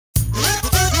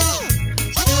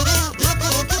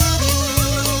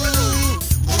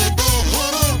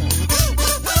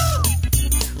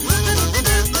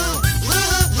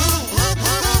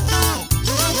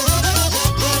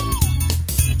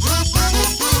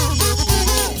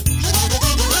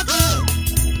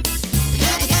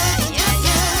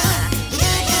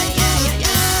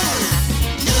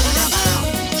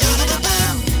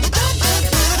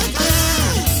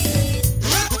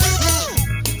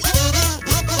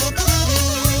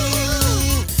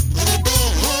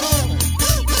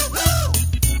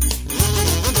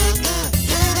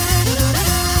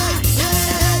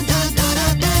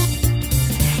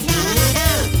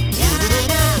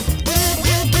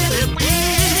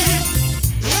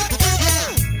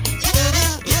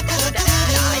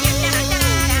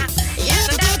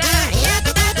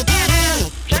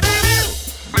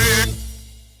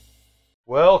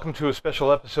welcome to a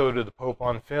special episode of the Pope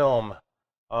on Film.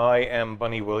 I am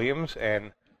Bunny Williams,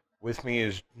 and with me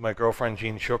is my girlfriend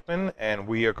Jean Shookman, and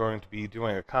we are going to be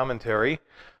doing a commentary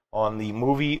on the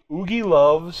movie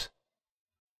Oogieloves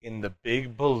in the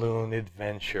Big Balloon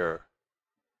Adventure.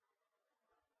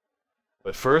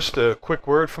 But first, a quick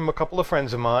word from a couple of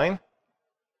friends of mine,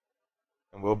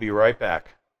 and we'll be right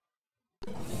back.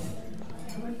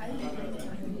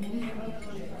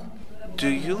 Do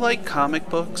you like comic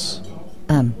books?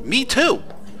 Me too!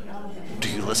 Do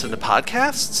you listen to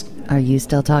podcasts? Are you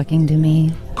still talking to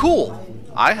me? Cool!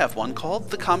 I have one called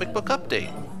The Comic Book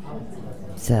Update.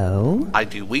 So? I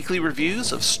do weekly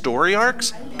reviews of story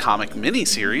arcs, comic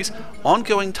miniseries,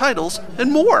 ongoing titles,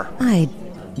 and more. I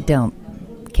don't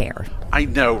care. I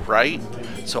know, right?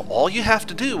 So all you have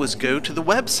to do is go to the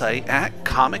website at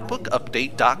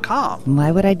comicbookupdate.com.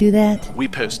 Why would I do that? We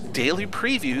post daily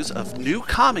previews of new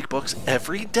comic books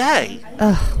every day.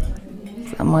 Ugh.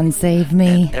 Someone save me.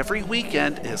 And every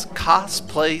weekend is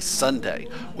Cosplay Sunday,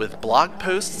 with blog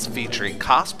posts featuring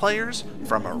cosplayers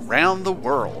from around the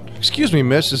world. Excuse me,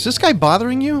 miss, is this guy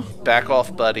bothering you? Back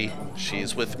off, buddy.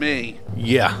 She's with me.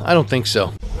 Yeah, I don't think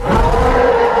so.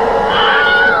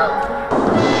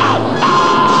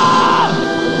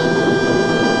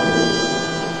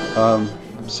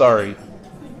 Sorry.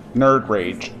 Nerd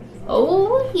rage.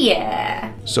 Oh,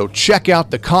 yeah. So check out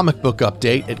the comic book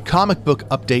update at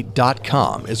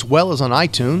comicbookupdate.com, as well as on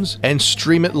iTunes, and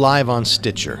stream it live on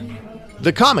Stitcher.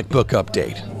 The comic book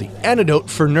update, the antidote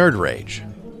for nerd rage.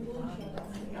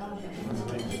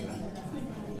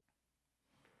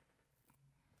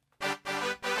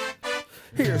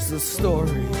 Here's the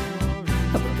story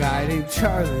of a guy named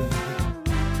Charlie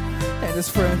and his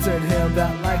friends and him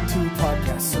that like to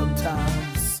podcast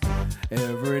sometimes.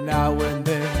 Every now and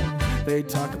then they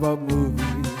talk about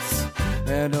movies,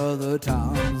 and other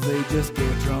times they just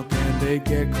get drunk and they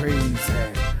get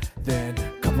crazy. Then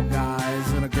a couple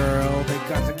guys and a girl, they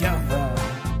got together.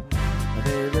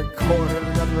 They recorded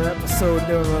another episode,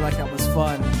 they were like, that was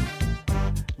fun.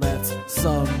 Let's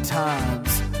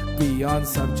sometimes be on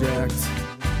subject,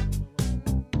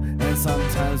 and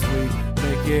sometimes we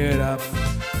make it up.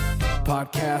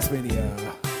 Podcast Mania.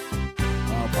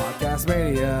 Podcast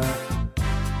Mania.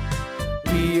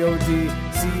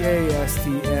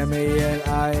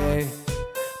 PODCASTMANIA.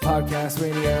 Podcast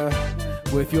Mania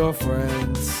with your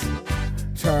friends.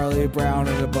 Charlie Brown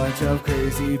and a bunch of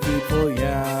crazy people,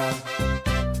 yeah.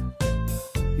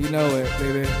 You know it,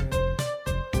 baby.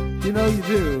 You know you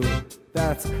do.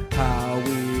 That's how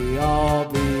we all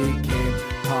became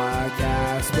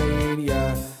Podcast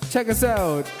Mania. Check us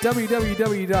out,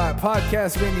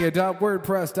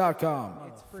 www.podcastmania.wordpress.com.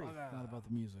 It's free. Not about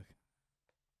the music.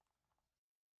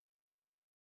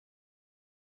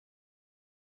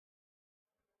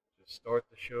 Just start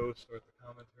the show, start the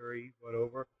commentary,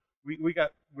 whatever.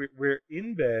 We're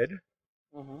in bed,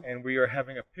 and we are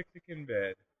having a picnic in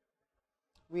bed.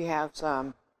 We have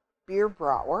some beer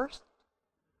bratwurst,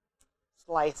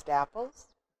 sliced apples,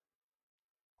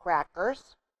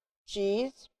 crackers,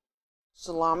 cheese,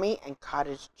 salami, and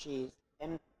cottage cheese,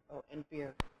 and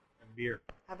beer. And beer.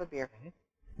 Have a beer.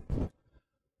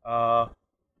 Are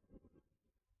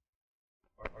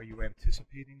you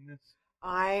anticipating this?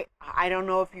 I don't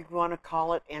know if you want to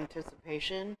call it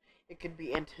anticipation. It could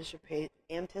be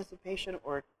anticipation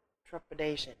or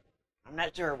trepidation. I'm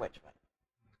not sure which one.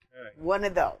 Okay. One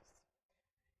of those.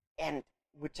 And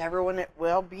whichever one it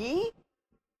will be,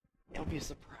 it'll be a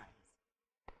surprise.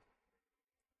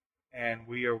 And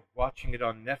we are watching it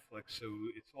on Netflix, so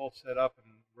it's all set up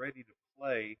and ready to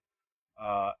play.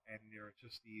 And there are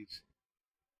just these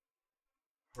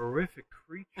horrific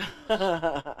creatures.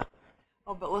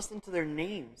 Oh, but listen to their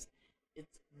names.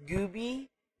 It's Gooby,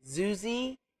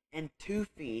 Zuzi, and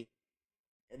Toofy.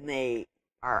 And they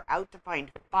are out to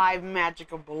find 5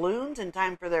 magical balloons in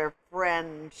time for their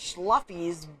friend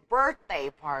Schluffy's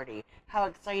birthday party. How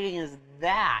exciting is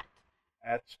that?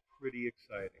 That's pretty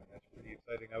exciting.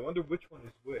 I wonder which one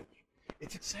is which.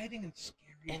 It's exciting and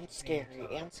scary. And scary,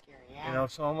 yeah. You know,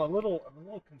 so I'm a little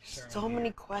concerned. So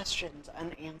many questions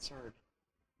unanswered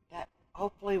that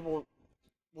hopefully will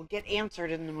get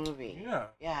answered in the movie.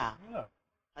 Yeah.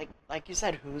 Like you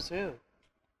said, who's who?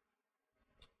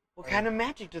 What kind of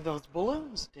magic do those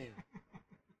balloons do?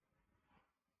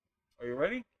 Are you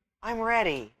ready? I'm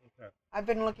ready. Okay. I've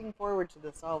been looking forward to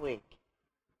this all week.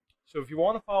 So if you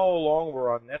want to follow along,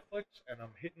 we're on Netflix, and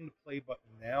I'm hitting the play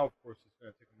button now. Of course, it's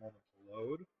going to take a moment to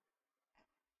load.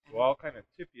 So I'll kind of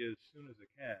tip you as soon as I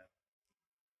can.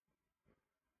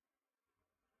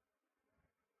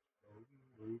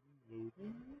 Loading.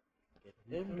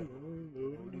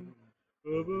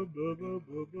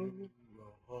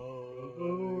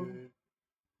 Okay,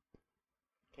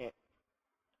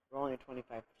 we're only at 25%.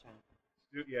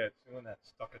 Yeah, it's doing that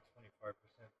stuck at 25%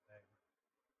 thing.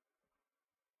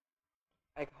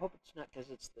 I hope it's not because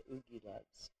it's the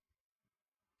Oogieloves.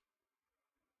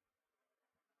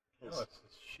 No, it's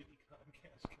this shitty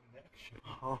Comcast connection.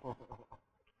 Oh.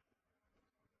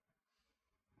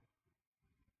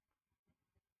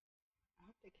 I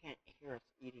hope they can't hear us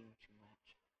eating too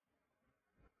much.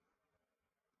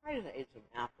 I just ate some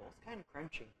apples. Kind of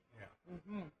crunchy. Yeah.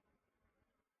 Mm-hmm.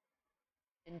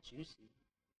 And juicy.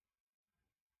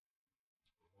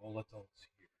 All adults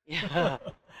here. Yeah.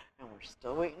 And we're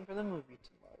still waiting for the movie to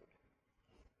load.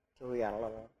 So we got a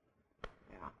little.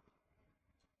 Yeah.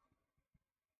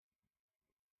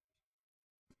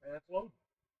 And it's loading.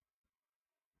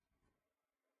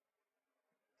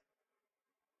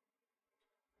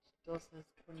 Still says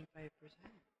 25%.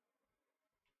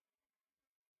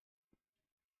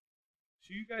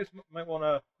 So you guys might want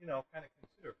to, kind of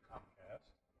consider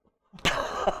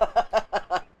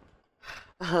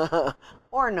Comcast.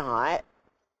 Or not.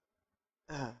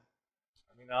 I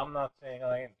mean, I'm not saying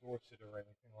I endorse it or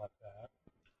anything like that.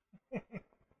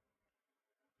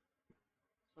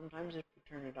 Sometimes if you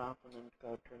turn it off and then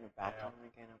go turn it back Yeah. on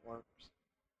again, it works.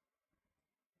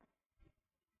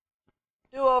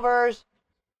 Do-overs!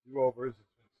 Do-overs,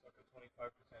 it's been stuck at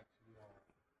 25% too long.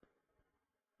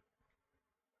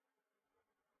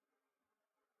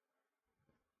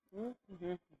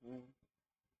 Mm-hmm.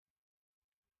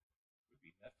 Could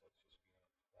be Netflix just being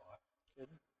a plot. Good.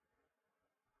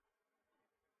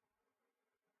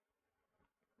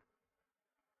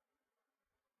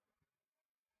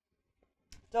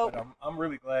 So, But I'm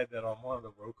really glad that on one of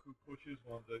the Roku pushes,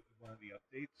 one of the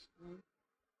updates,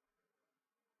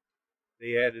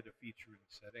 they added a feature in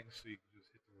settings so you can just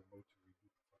hit the remote to reboot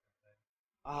the fucking thing.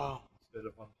 oh, Instead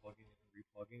of unplugging it and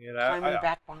replugging it. climbing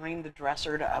back behind the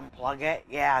dresser to unplug it.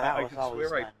 Yeah, that was always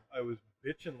fun. I was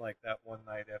bitching like that one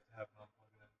night after having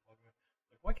unplugged it and unplugging it.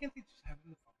 Like, why can't they just have it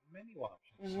in the fucking menu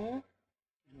options somewhere?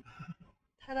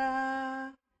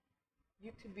 Ta-da!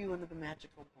 You could be one of the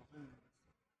magical balloons.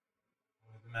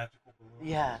 One of the magical balloons.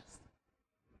 Yes.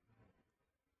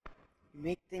 You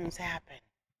make things happen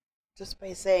just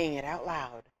by saying it out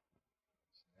loud.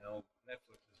 Now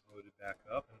Netflix is loaded back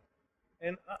up,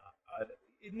 and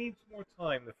it needs more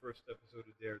time. The first episode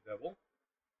of Daredevil.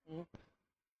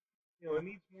 It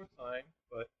needs more time,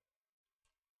 but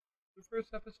the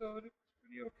first episode it's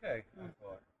pretty okay. I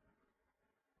thought.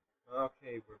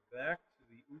 Okay, we're back to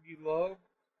the Oogieloves,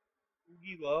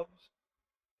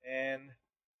 and I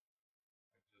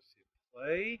just hit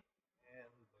play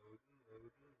and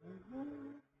loading.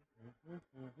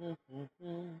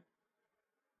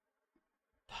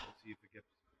 Let's see if it gets.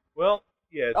 Well,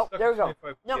 yeah, it's stuck there at we go.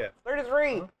 25. No, Yeah.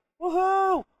 33. Huh?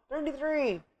 Woohoo!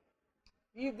 33.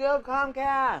 You go,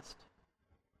 Comcast.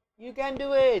 You can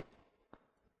do it.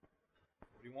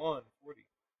 41, 40.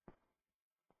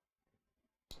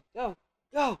 Go,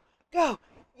 go, go.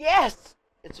 Yes!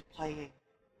 It's playing.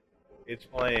 It's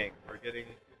playing. We're getting.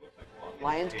 It looks like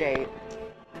Lionsgate.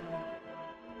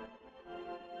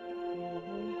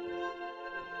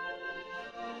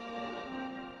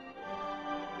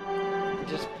 It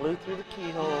just flew through the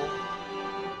keyhole.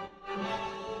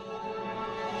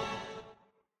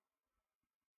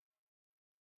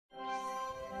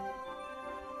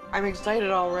 I'm excited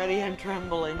already. I'm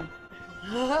trembling.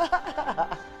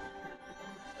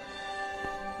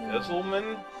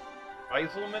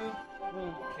 Feiselman?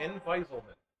 Ken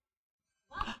Feiselman.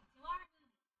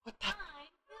 What the? I'm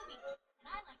Ruby, and I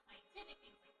like scientific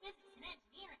things like physics and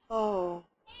engineering. Oh.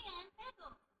 And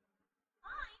pickles.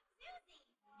 I'm Susie,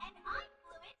 and I'm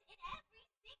fluent in every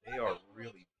secret They are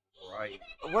really bright.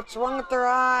 What's wrong with their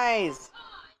eyes?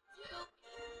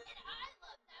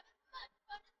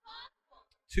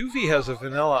 Tuffy has a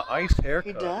Vanilla Ice haircut.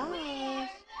 He does.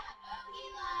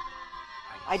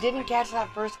 I didn't catch that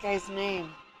first guy's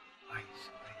name. Ice,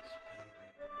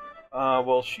 baby.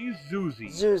 Well, she's Zuzi.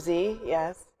 Zuzi,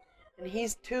 yes. And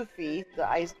he's Toofy, the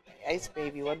ice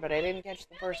baby one, but I didn't catch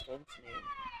the first one's name.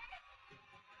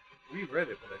 We read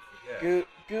it, but I forget.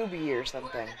 Gooby or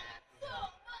something.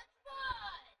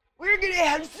 We're gonna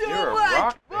have so You're a much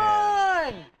rock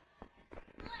fun!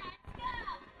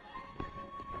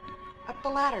 Up the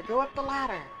ladder, go up the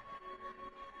ladder.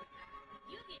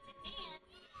 You get to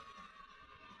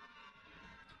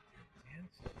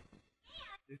dance.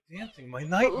 They're dancing. My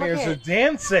nightmares are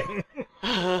dancing.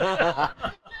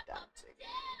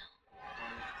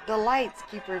 The lights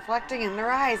keep reflecting in their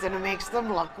eyes and it makes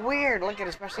them look weird. Look at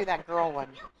especially that girl one.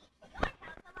 That's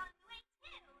along the way,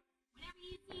 too. Whenever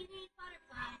you see these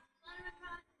butterflies flutter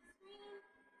across the screen,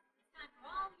 it's time for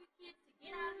all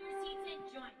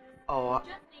Oh,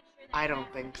 I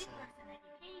don't think so.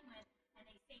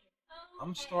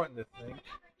 I'm starting to think.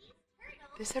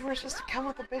 They said we're supposed to come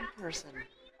with a big person.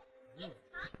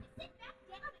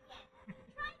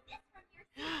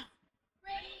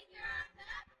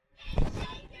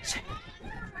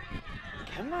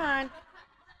 Come on.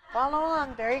 Follow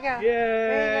along. There you go. Yay!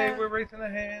 There you go. We're raising the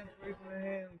hands. Raising the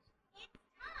hands.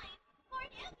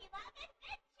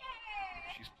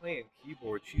 She's playing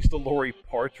keyboard. She's the Lori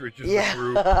Partridge of the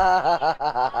group.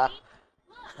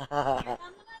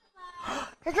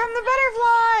 Here come the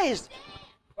butterflies!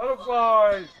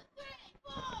 Butterflies!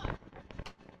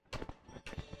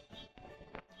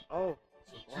 Oh.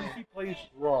 So Goofy plays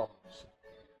drums.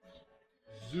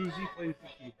 Zuzi plays the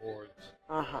keyboards.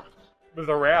 Uh-huh. With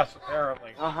her ass,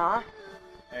 apparently. Uh-huh.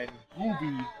 And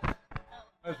Gooby,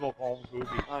 as well call him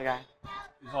Gooby, Okay.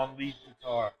 is on lead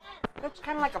guitar. Looks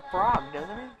kind of like a frog, doesn't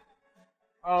it?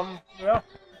 Yeah.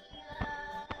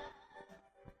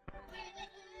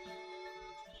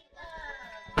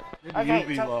 Okay,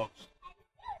 Gooby so- loves.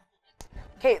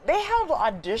 Okay, they held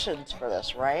auditions for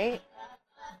this, right?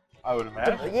 I would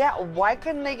imagine. Yeah, why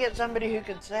couldn't they get somebody who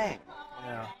could sing?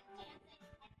 Yeah.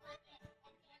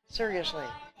 Seriously.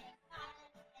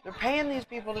 They're paying these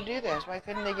people to do this. Why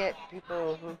couldn't they get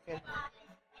people who could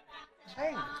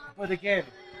sing? But again,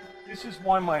 this is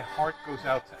why my heart goes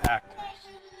out to actors.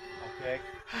 Okay?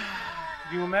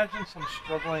 Can you imagine some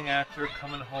struggling actor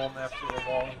coming home after a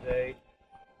long day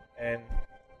and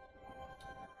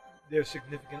their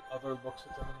significant other looks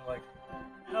at them and like,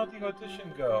 how'd the audition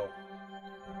go?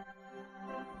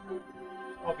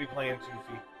 I'll be playing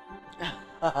Toofy.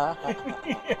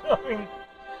 You know what I mean?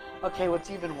 Okay, what's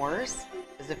even worse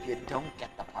is if you don't get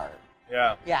the part.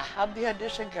 Yeah. Yeah, how'd the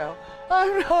audition go?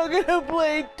 I'm not gonna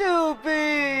play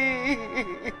Doopy!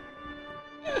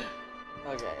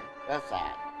 Okay, that's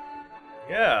sad.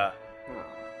 Yeah.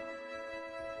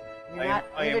 You're I not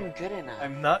am- even good enough. I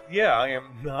am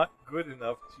not good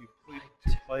enough to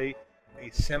play a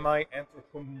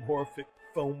semi-anthropomorphic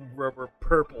foam rubber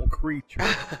purple creature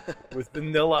with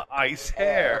vanilla ice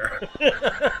hair.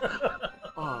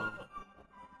 Oh.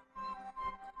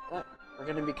 But we're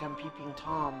gonna become peeping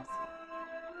toms.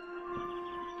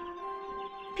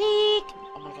 Peek!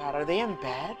 Oh my god, are they in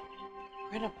bed?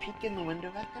 We're gonna peek in the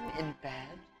window at them in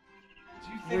bed? Do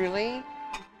you think Really?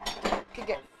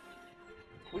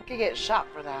 We could get shot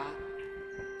for that.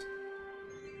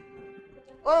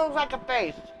 Oh, it looks like a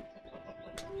face.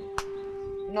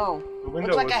 No. the window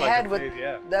Looks like was a like head a with face,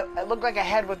 yeah. it looked like a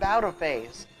head without a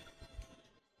face.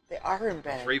 They are in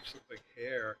bed. Drapes look like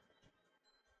hair.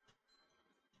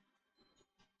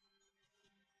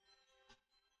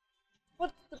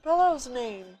 What's the pillow's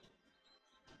name?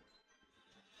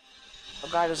 Oh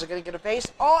god, is it gonna get a face?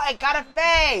 Oh, I got a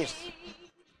face!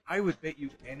 I would bet you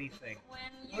anything.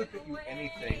 I would bet you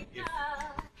anything if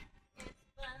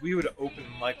we would open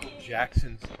Michael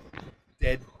Jackson's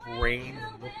dead brain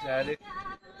and looked at it.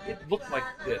 It looked like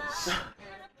this.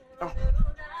 Oh.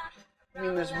 I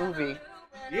mean this movie.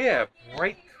 Yeah,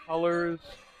 bright colors,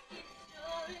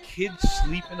 kids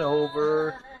sleeping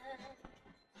over.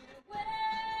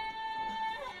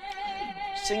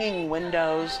 Singing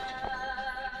windows.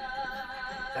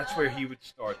 That's where he would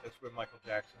start. That's where Michael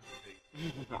Jackson would be.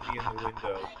 He'd be in the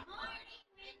window.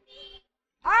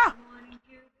 Ah!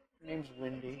 Her name's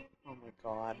Wendy. Oh my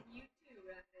god.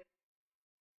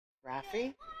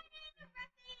 Raffy?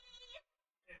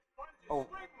 Oh,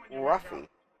 Ruffy.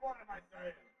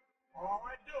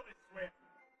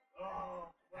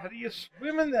 How do you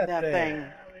swim in that, That thing.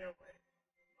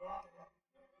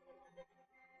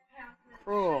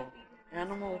 Cruel.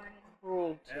 Animal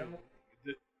cruelty.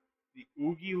 The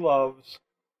Oogieloves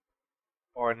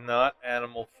are not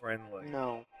animal friendly.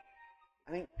 No.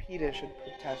 I think PETA should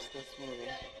protest this movie.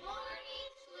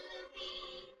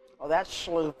 Oh, that's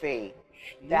Schloopy.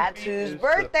 That's whose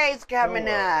birthday's coming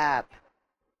up.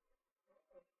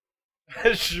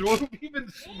 Has Schloopy been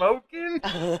smoking?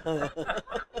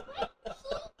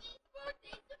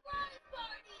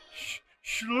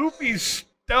 Schloopy's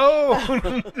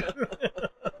stoned.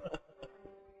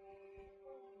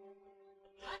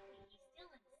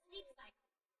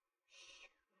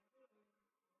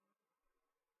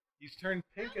 He's turned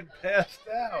pink and passed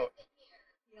out.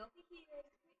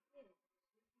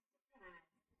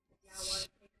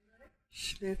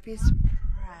 Schloopy's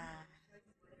surprise.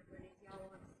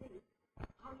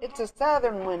 It's a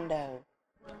southern window.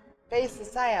 Face the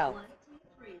south.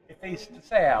 It faced the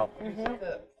south.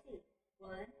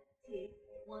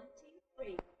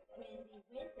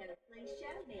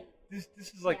 This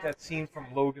is like that scene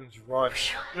from Logan's Run.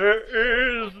 There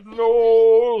is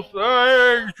no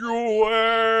sanctuary.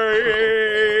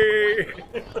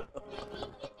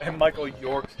 And Michael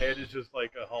York's head is just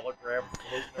like a hologram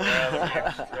floating around and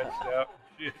being stretched out and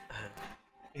shit.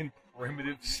 In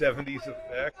primitive 70s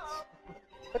effects.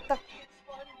 What the?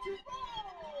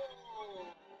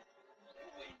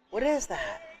 What is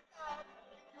that?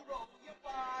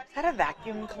 Is that a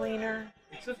vacuum cleaner?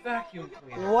 It's a vacuum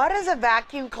cleaner. What is a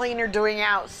vacuum cleaner doing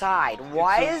outside?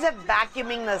 Why is it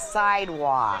vacuuming the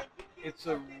sidewalk? It's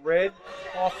a red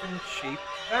coffin-shaped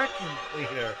vacuum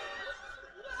cleaner.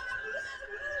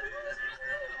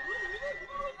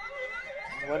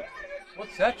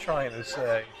 What's that trying to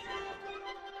say?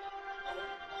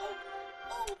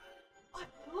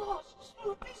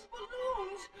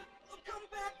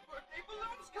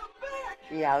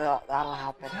 Yeah, that'll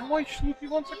happen. Is that why Snoopy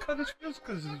wants to cut his fist?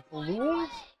 Because his balloons?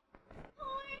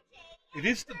 It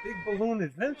is the Big Balloon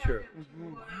Adventure.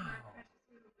 Mm-hmm. Wow.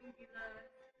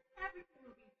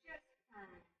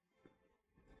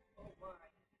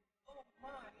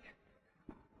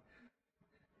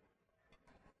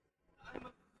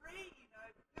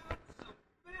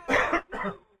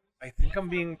 I think I'm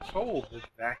being told that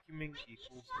vacuuming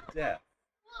equals death.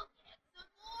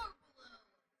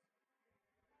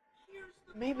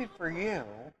 Maybe for you.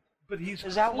 But he's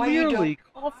Is that why you clearly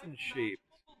coffin-shaped.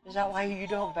 Is that why you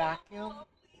don't vacuum?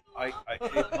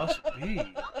 It must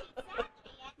be.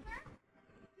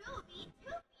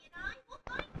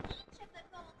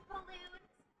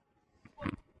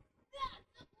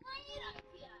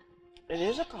 It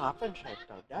is a coffin shape,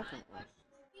 though, definitely.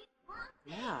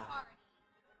 Yeah.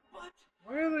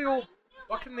 Why are they all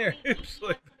bucking their hips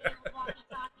like that?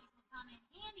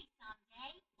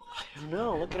 I don't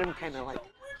know. Look at him kind of like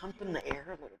humping the air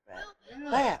a little bit.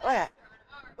 Look at that.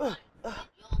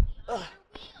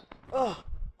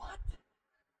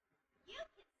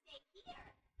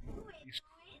 These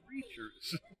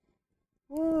creatures.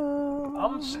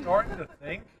 I'm starting to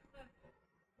think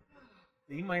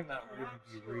they might not really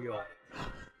be real.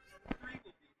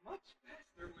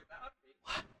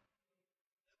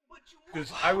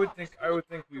 Because I would think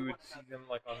we would see them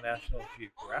like on National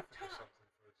Geographic or something.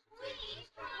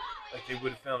 Like they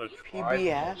would have found a tribe.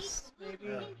 PBS, maybe?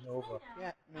 Yeah, Nova.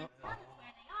 Yeah, no.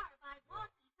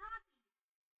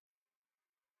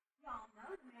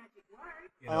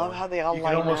 I love how they all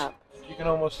line up. You can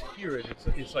almost hear it.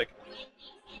 It's like.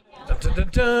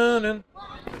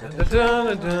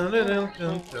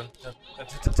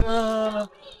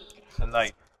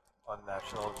 Tonight on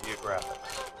National Geographic,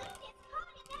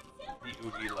 the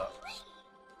Oogieloves,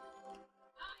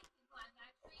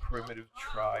 a primitive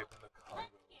tribe in the Congo,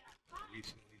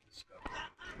 recently discovered.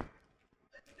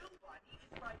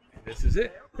 And this is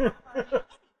it.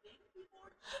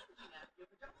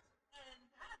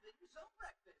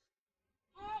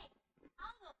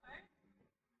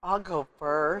 I'll go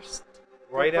first.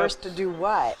 Right First out. to do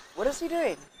what? What is he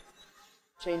doing?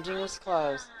 Changing his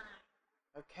clothes.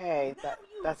 Okay,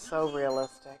 that's so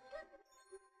realistic.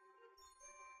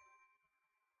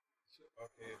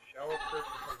 Okay, shower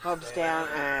curtain Comes down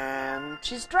and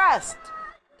she's dressed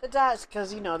to dust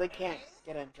because they can't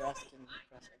get undressed and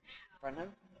dress in front of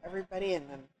everybody. And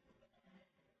then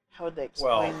how would they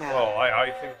explain that? Well,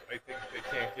 I think they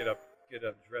can't get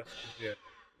undressed because they're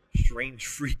strange,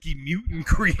 freaky mutant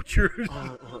creatures.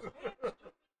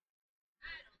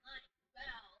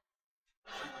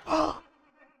 Oh.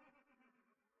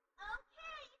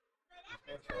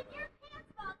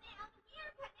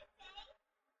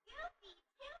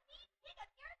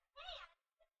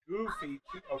 Goofy,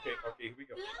 okay, here we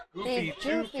go. Hey, Goofy,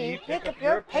 Goofy, Toofy, pick up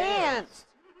your pants.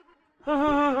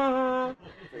 Forgot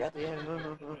the end.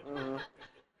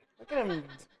 Look at him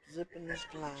zipping this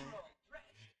fly.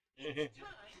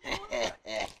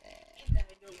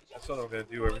 That's what I'm gonna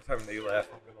do every time they laugh.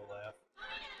 I'm gonna laugh.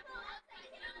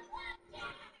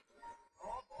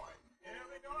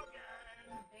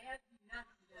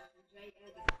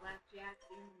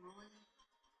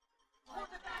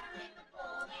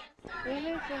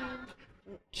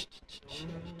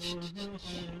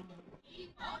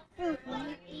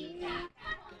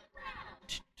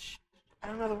 I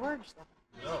don't know the words though.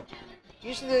 No.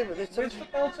 Usually it's Where's the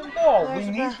bouncing ball? We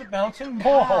need the bouncing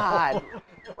ball. God.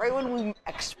 Right when we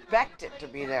expect it to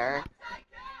be there.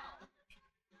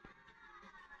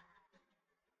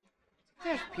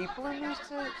 There's people in these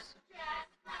suits.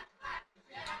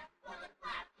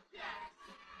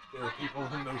 There are people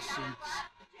in those suits,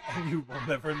 and you will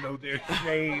never know their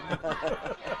shame.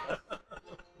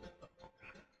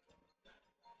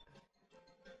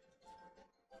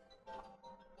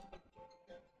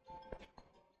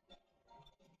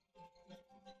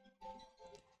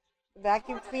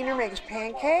 Vacuum cleaner makes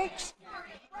pancakes?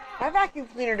 My vacuum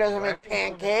cleaner doesn't make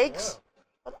pancakes.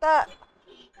 What the?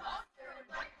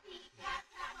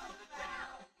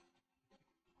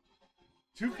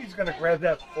 Toofy's gonna grab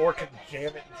that fork and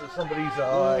jam it into somebody's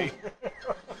eye.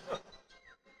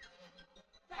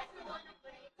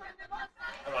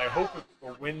 And I hope it's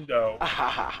the window.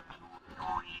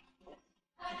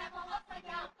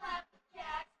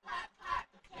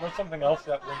 You know something else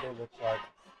that window looks like?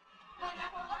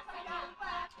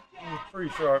 I'm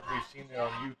pretty sure we've seen it on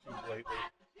YouTube lately.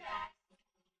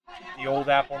 The old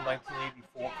Apple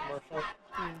 1984 commercial.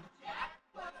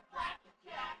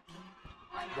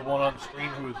 The one on screen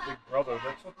who is Big Brother.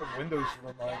 That's what the windows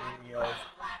reminding me of.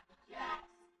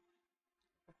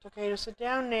 It's okay to sit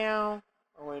down now.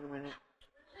 Oh, wait a minute.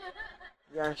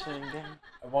 You are sitting down.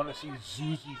 I want to see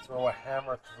Susie throw a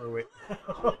hammer through it.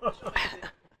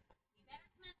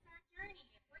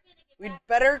 We'd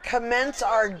better commence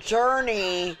our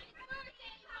journey.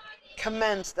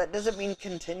 Commence, that doesn't mean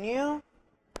continue?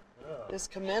 Yeah. Does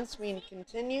commence mean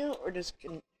continue, or does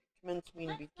commence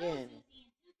mean begin?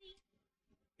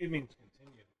 It means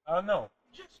continue. No.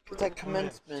 It's like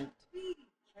commencement.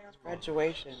 It's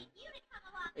graduation.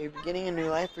 Are you beginning a new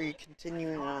life, or are you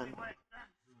continuing on?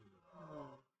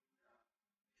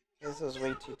 This was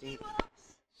way too deep.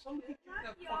 Somebody give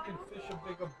that fucking fish a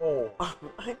bigger bowl.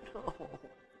 I know.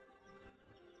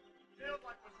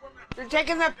 They're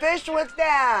taking the fish with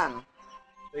them.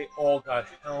 They all got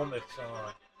helmets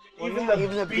on. Well, Even yeah, the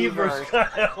even the beavers beavers.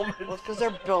 got helmets. Well, it's because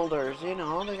they're builders, you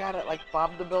know. They got it like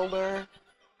Bob the Builder.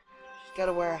 She's got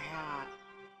to wear a hat.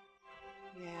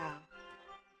 Yeah.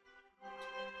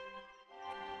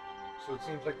 So it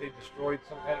seems like they destroyed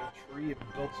some kind of tree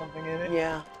and built something in it?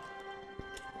 Yeah.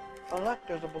 Oh, look,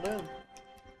 there's a balloon.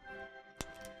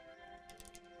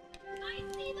 I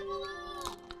see the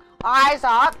balloon. I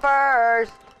saw it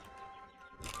first.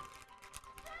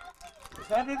 Is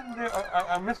that it in there?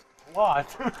 I missed a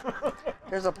lot.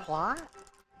 There's a plot?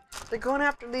 They're going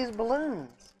after these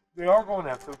balloons. They are going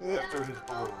after his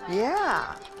balloon.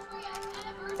 Yeah.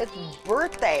 It's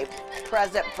birthday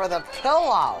present for the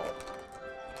pillow.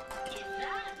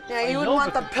 Yeah, you would know,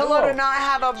 want but the the pillow to pillow. not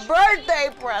have a birthday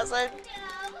present.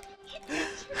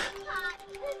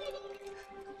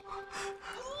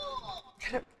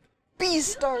 Gonna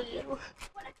beast are you? What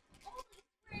a totally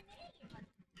square name. I'm like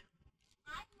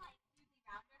Susie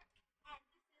Rounder, and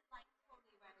this is like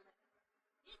totally random.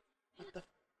 What the?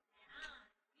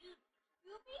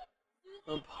 Goofy? Susie?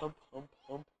 Hump, hump, hump,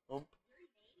 hump, hump.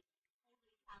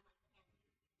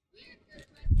 Your name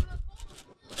totally sounds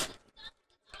like Kennedy.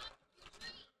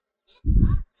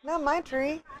 Not my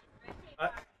tree.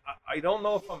 I don't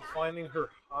know if I'm finding her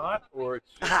hot or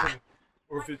it's just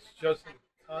or if it's just in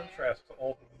contrast to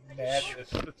all the madness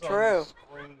that's True. on the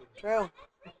screen. True.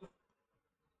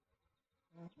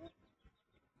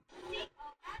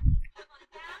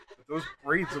 But those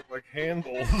braids look like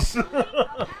handles.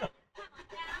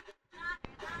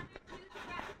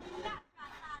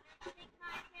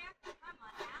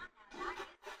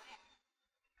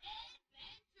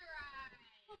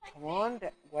 Come on.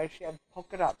 Why does she have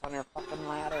polka dots on her fucking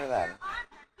ladder then?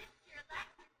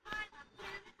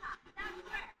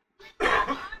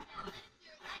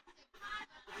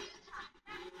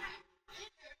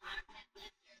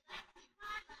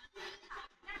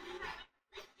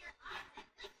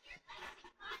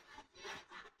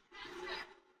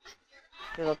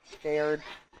 She looks scared.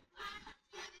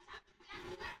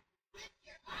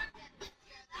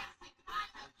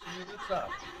 What's up?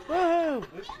 Woohoo!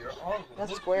 Lift your arms and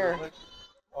That's lift square. your legs.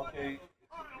 Okay.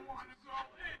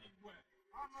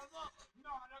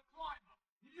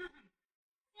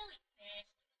 Silly fish.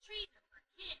 Trees are for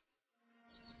kids.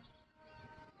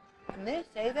 Can they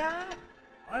say that?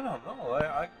 I don't know. Grandma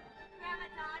Dottie.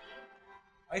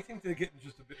 I think they're getting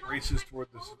just a bit racist toward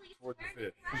the fish.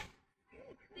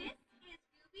 This is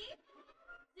Gooby,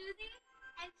 Susie,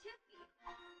 and Toofy.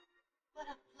 What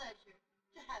a pleasure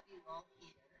to have you all here.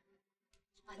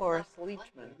 Horace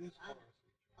Leachman.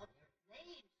 Of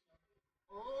names.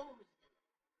 Oh,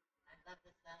 I love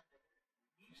the sound of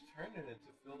She's turning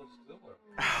into Phyllis Diller.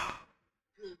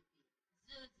 Goofy,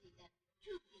 Susie, and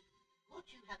Toofy.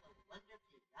 Won't you have a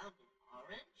wonderfully rounded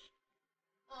orange?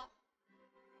 Oh,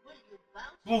 will you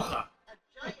bounce Bucha. a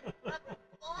giant rubber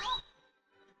ball?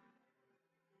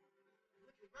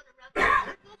 Would you run around in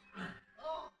circles?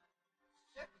 Oh,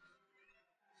 circles,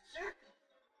 circles.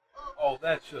 Oh,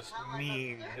 that's just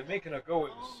mean. They're making her go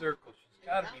in circles. She's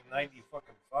got to be 90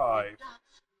 fucking 5. Dots.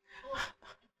 Oh,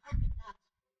 and polka dots.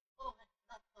 Oh, I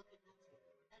love polka dots.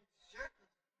 And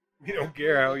circles. You don't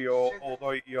care how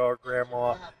old you are,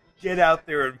 Grandma. Get out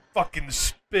there and fucking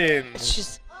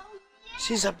happens.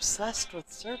 She's obsessed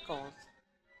with circles.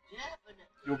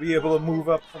 You'll be able to move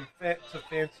up from to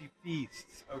fancy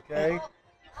feasts, okay?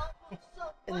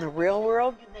 In the real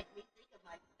world,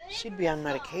 she'd be on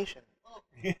medication.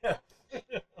 Yeah.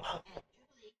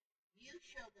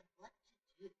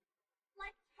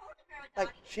 Like,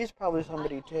 she's probably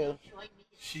somebody too.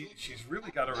 She's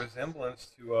really got a resemblance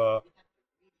to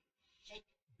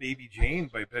Baby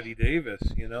Jane by Betty Davis,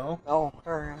 you know? Oh,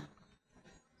 her.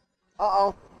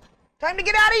 Uh-oh. Time to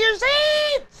get out of your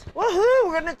seats! Woohoo!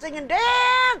 We're gonna sing and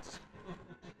dance!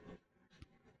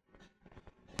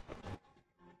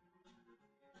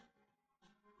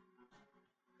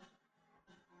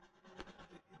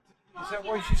 Is that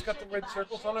why she's got the red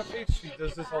circles on her face? She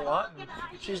does this a lot. And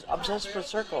she's obsessed with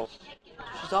circles.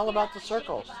 She's all about the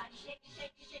circles.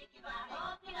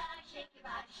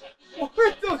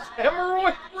 Where'd those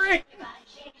hemorrhoid rings?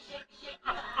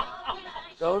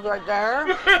 Those right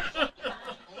there?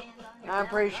 I'm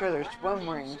pretty sure they're swim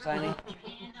rings, honey.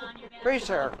 Pretty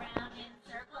sure.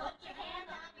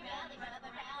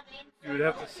 You would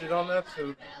have to sit on that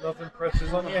so nothing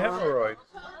presses on your hemorrhoids.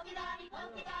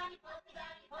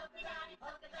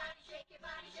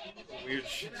 Weird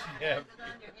shit you have.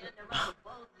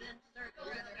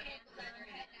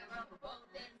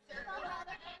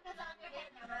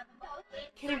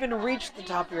 Can't even reach the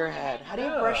top of your head. How do you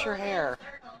brush your hair?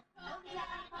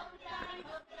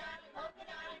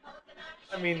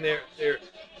 I mean, they're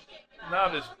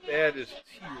not as bad as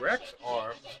T-Rex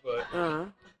arms, but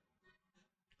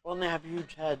Well, and they have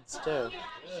huge heads too.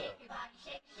 yeah.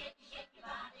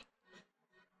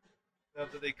 Now,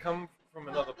 do they come from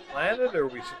another planet, or are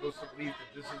we supposed to believe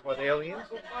that this is what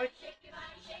aliens look like?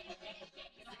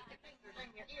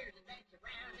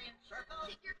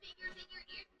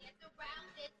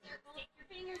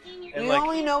 And You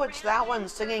only know it's that one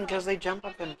singing because they jump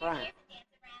up in front.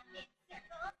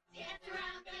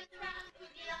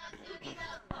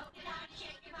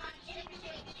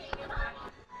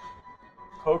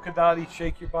 Polka Dotty,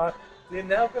 shake your body. They're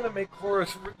now going to make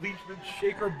Cloris Leachman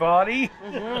shake her body.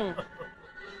 Mm-hmm.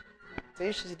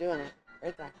 See, she's doing it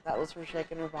right there. That was her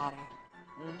shaking her body.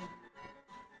 Mm-hmm.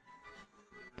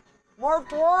 More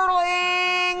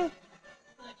twirling!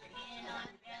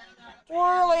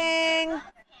 Twirling!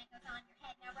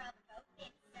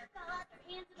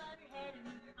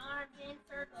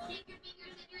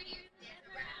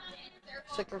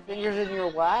 Stick her fingers in your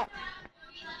what?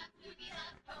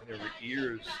 In her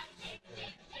ears.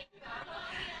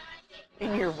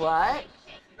 In your what?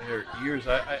 In her ears.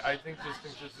 I think this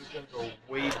is going to go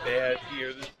way bad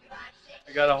here.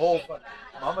 I got a whole...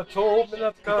 Mama told me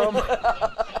not to come.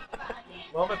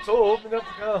 Mama told me not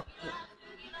to come.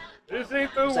 This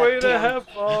ain't the way to have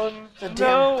fun. The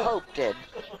damn Pope did.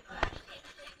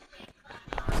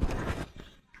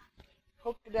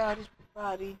 Poke it out his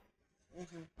body.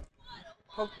 Mm-hmm.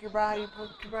 Poke your body,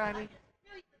 poke your body.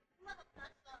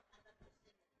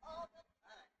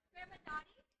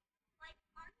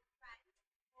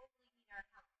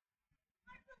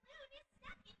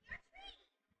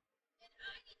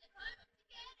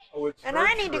 Oh, it's and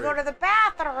I need to go to the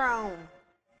bathroom.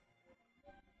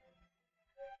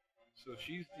 So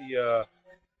she's the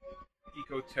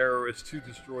eco-terrorist who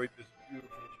destroyed this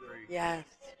beautiful tree. Yes.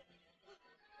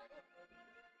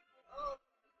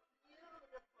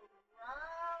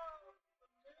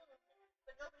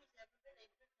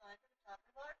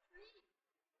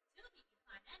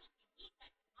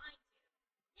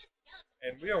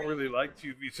 And we don't really like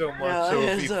Tubi so much, No, so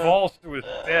if he falls to his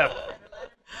death,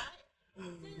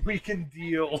 we can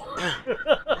deal.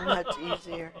 Much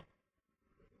easier.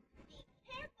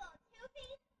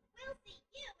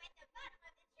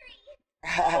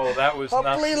 Oh, that was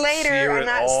hopefully not later sincere and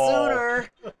at not all. sooner.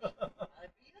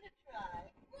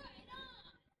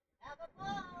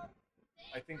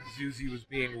 I think Zuzi was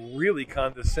being really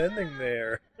condescending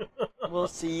there. We'll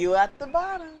see you at the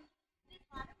bottom.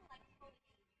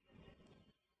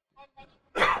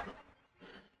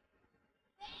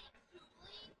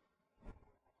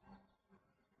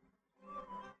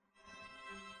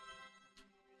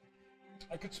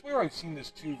 I could swear I've seen this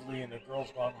Tuvli in a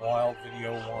Girls Gone Wild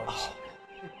video once.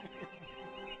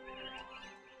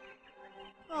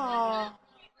 Aww.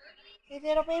 Hey,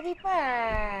 little baby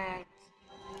bird.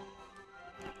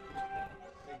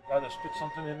 They gotta spit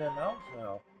something in their mouths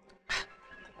now.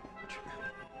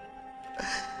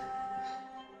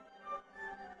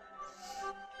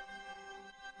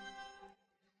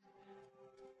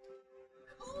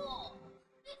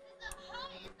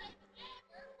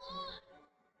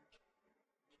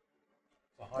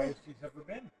 The highest he's ever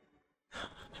been.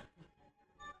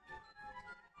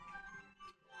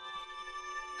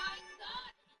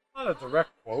 Not a direct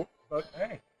quote, but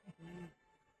hey.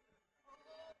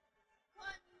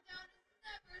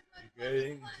 You're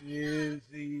getting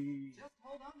dizzy.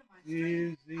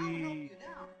 Dizzy.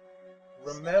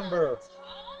 Remember,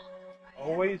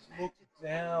 always look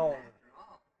down.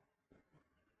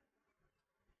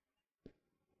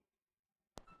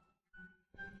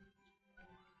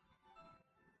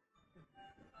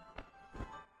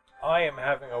 I am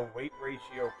having a weight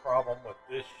ratio problem with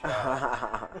this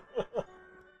shot.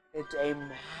 It's a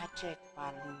magic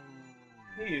balloon.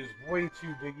 He is way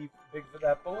too big for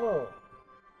that balloon.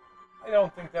 I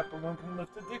don't think that balloon can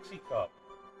lift a Dixie cup.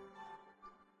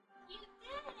 You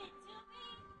did it,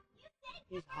 Doobie. You said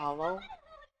He's hollow.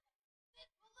 this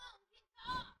balloon can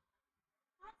talk.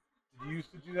 Did you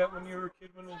used to do that when you were a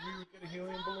kid, when you would get a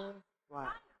helium balloon? What?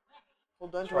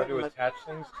 Hold on to Try it. to and attach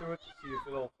things to it to see if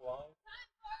it'll fly?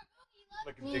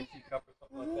 Like a Dixie cup or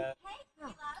something like that?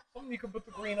 Something you could put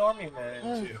the Green Army Man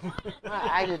into.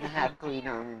 I didn't have Green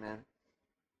Army Man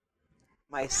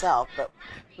myself, but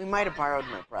we might have borrowed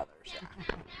my brother's.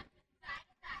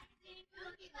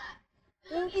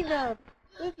 Oogie love,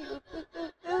 oogie love,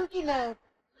 oogie love,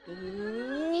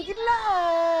 oogie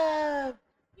love.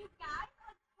 You guys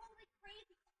are totally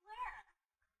crazy square.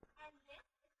 And this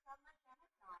is from my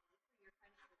Amazon for your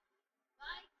friendship.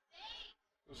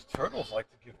 Those turtles like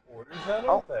to give orders now,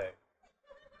 don't they?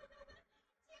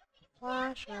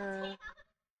 Flasher.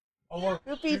 Oh, look.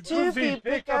 Goofy Goofy, Toofy,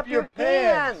 pick up your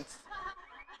pants.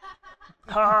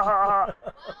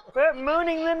 Quit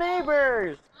mooning the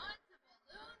neighbors.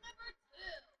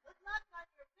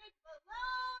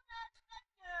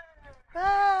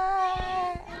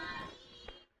 Bye.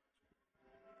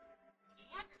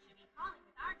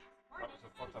 That was a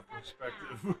fucked up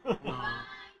perspective.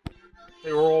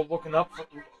 They were all looking up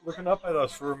at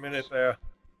us for a minute there.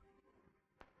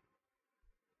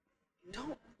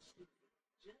 Don't.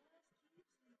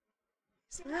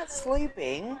 He's not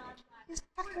sleeping. He's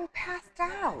fucking passed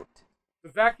out. The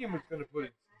vacuum is going to put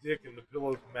its dick in the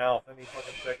pillow's mouth any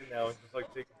fucking second now and just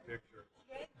like take a picture.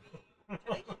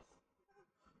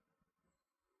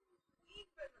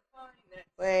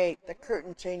 Wait, the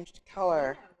curtain changed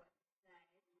color.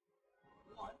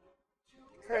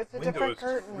 It's a Window different is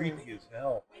curtain. creepy as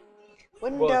hell.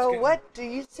 Window, getting- what do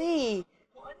you see?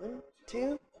 1,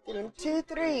 2,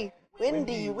 3.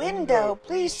 Windy window,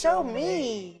 please show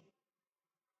me.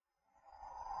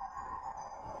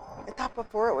 I thought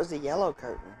before it was a yellow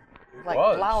curtain. It Like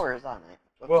was. flowers on it.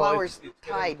 With Well, flowers it's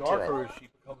tied getting to darker it. as she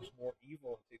becomes more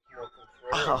evil and takes more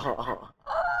control.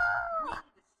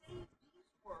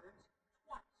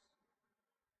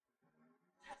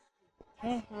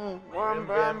 Wham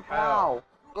bam pow.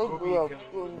 Good girl,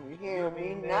 can you hear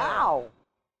me now?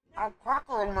 I've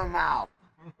cracker in my mouth.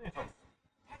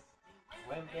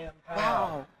 Wham, bam, pow.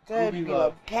 Wow, good Oogieloves,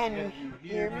 girl, can you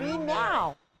hear me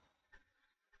now?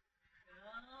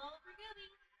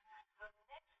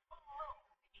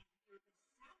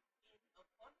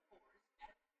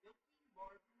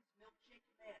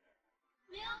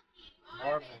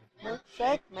 Marvin.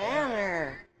 Milkshake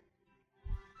Manor.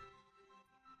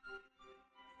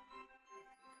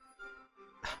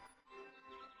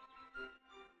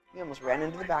 You almost ran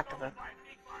into the back of it.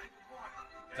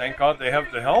 Thank God they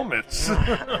have the helmets.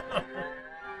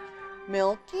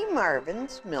 Milky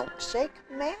Marvin's Milkshake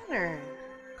Manor.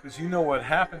 Because you know what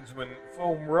happens when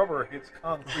foam rubber hits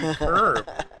concrete curb.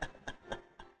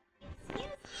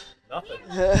 Nothing.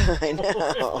 I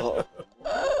know.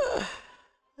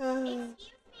 Excuse me,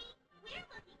 we're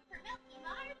looking for Milky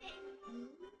Marvin.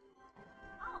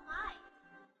 Oh my,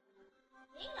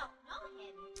 they don't know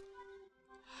him.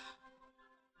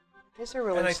 These are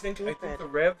really And I stupid. think the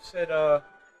Rev said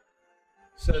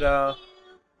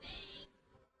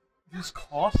this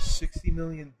cost $60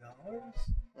 million.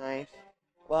 Nice.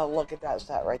 Well, look at that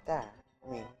stat right there.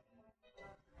 I mean,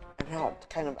 and how it's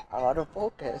kind of out of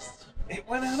focus. It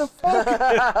went out of focus.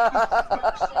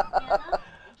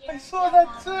 I saw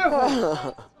that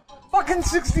too. Fucking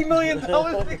 $60 million.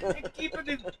 They can't keep it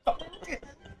in focus.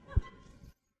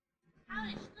 How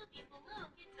did Snoopy Balloon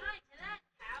get tied to that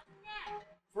cow's neck?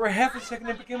 For a half a second,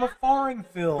 it became a foreign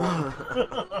film.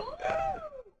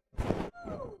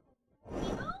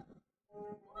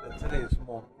 Today is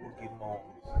more Oogie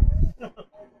Moms.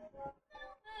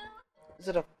 Is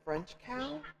it a French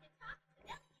cow?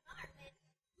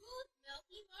 Who's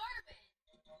Milky Marvin?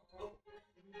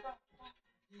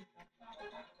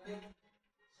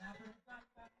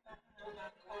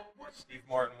 Steve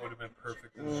Martin would have been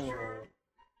perfect in this role.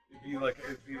 It'd be like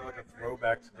a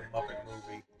throwback to the Muppet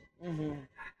movie. Mm-hmm.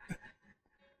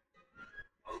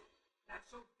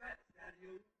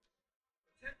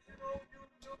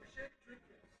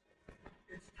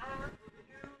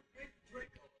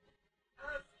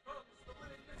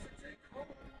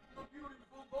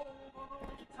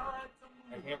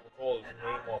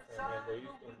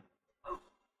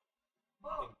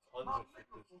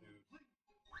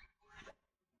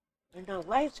 The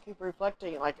lights keep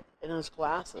reflecting like in his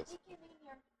glasses.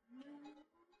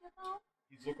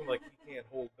 He's looking like he can't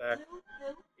hold back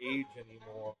age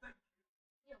anymore.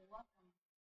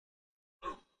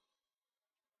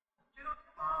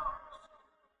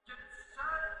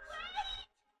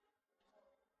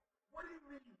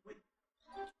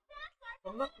 If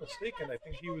I'm not mistaken, I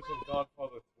think he was in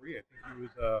Godfather 3. I think he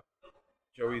was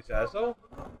Joey Zazo.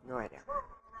 No idea.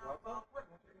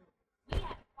 We had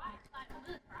a quiet spot to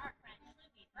lose for our friend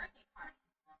Lucy's birthday party,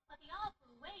 but they all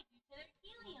flew away due to their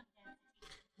helium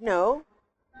density. No.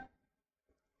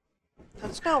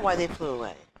 That's not why they flew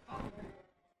away.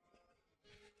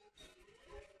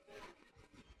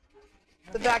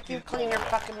 The vacuum cleaner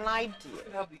fucking lied to you. Look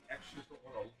at how the extras don't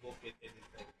want to look at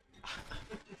anything.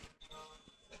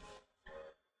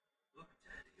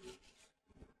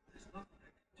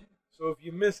 So if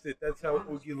you missed it, that's how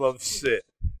Oogie Loves sit.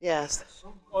 Yes.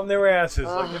 On their asses,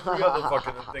 like every other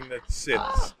fucking thing that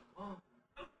sits.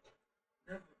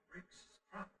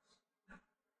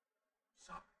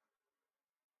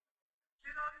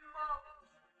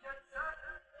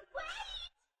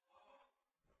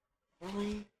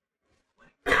 Really?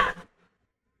 We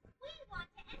want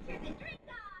to enter the drink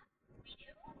off. We do?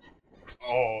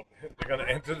 Oh, they're gonna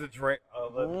enter the drink.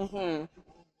 Mm-hmm.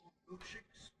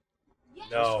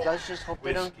 No. Let's just hope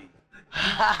they don't. Whiskey.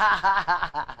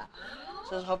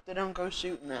 Just hope they don't go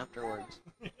shooting afterwards.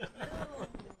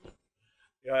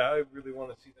 Yeah, I really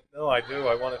want to see them. No, I do.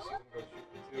 I want to see them go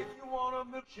shooting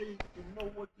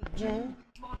too.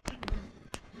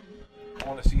 I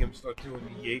want to see him start doing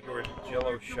the Jaeger and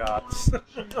Jello shots.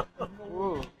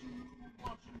 Ooh.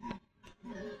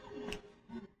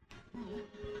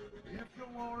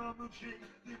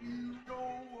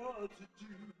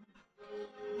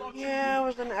 Yeah, I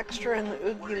was an extra in the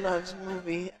Oogie Loves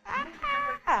movie. Ah!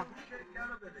 How about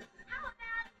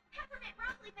peppermint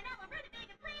broccoli vanilla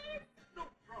renovated, please? No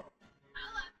problem. I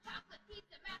love chocolate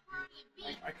pizza, macaroni and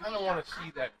beans. I kind of want to see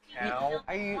that cow.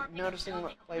 Are you noticing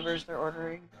what flavors they're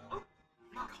ordering? I'm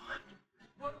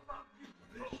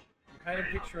kind of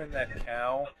picturing that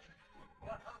cow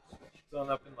done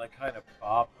up in like kind of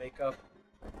Bob makeup,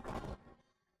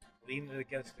 leaning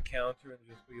against the counter and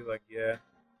just be like, yeah,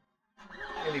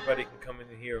 anybody can come in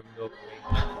here and milk me.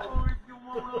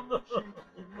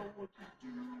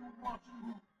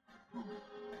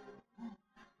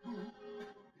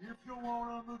 If you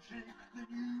want a milkshake, then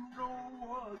you know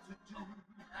what to do.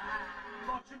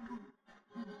 Watching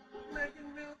making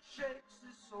milkshakes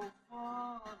is so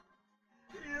fun.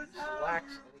 Here's how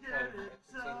Lacks you any kind of get it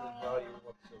entertainment done. value Just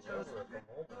whatsoever at the pick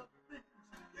moment. the things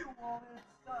you want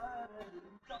inside and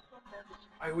drop them on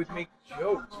the I would make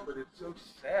jokes, but it's so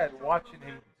sad watching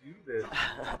him do this.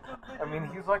 I mean,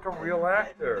 he's like a real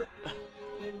actor.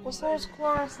 Well, so is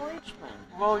Cloris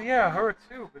Leachman. Well, yeah, her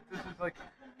too, but this is like...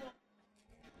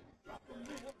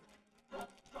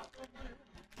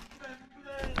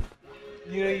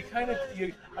 You know, you kind of...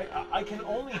 I can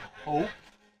only hope,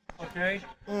 okay,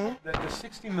 that the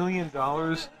 $60 million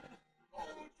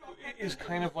is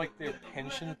kind of like their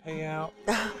pension payout,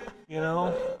 you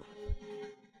know?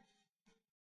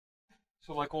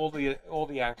 So like all the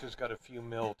actors got a few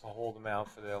mil to hold them out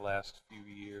for their last few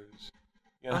years,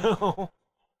 you know?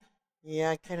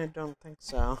 Yeah, I kind of don't think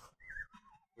so.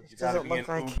 But you It gotta doesn't be look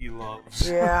in like- Oogie Loves.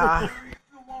 Yeah.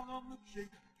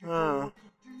 Oh.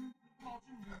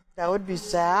 That would be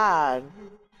sad.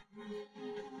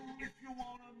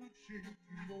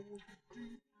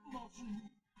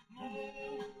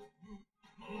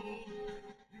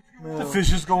 The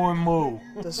fish is going moo.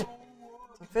 The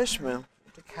fish moo.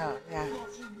 The cow, yeah.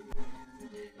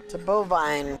 It's a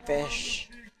bovine fish.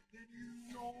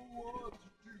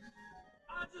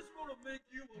 I just want to make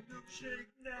you a milkshake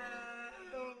now.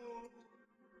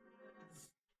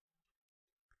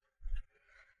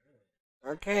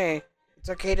 Okay. It's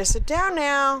okay to sit down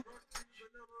now.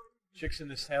 Chicks in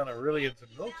this town are really into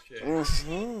milkshakes.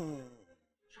 Mm-hmm.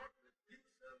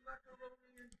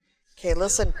 Okay,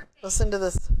 listen. Listen to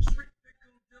this.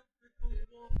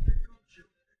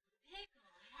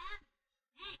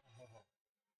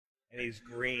 And he's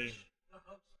green.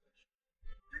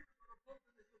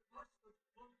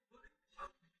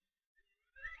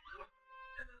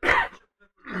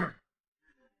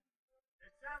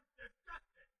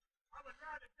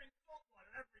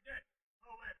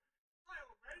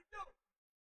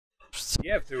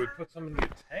 Yeah, if they would put some in your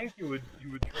tank, you would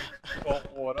drink salt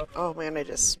water. Oh man, I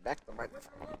just smacked the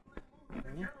microphone.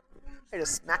 I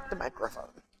just smacked the microphone.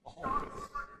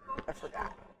 I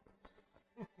forgot.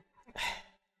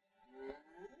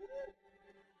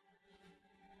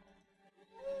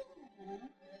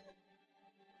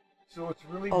 So it's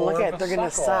really Oh, more look of at a it. They're gonna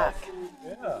suck-off. suck.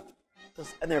 Yeah.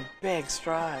 And they're big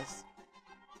straws.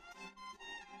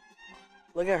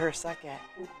 Look at her suck it.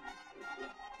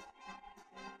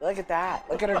 Look at that.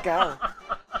 Look at her go.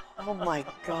 Oh my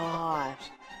gosh.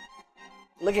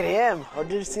 Look at him. Oh,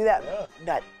 did you see that? Yeah.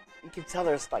 That you can tell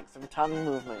there's like some tongue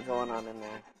movement going on in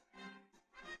there.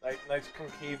 Nice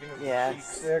concaving of the Yes.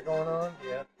 cheeks there going on.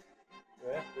 Yeah.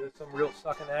 Yeah. There's some real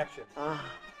sucking action.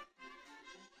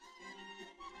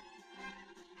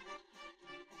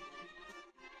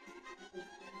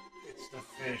 It's the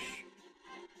fish.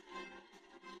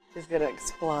 He's gonna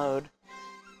explode.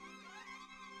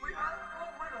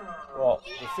 Well,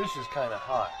 the fish is kind of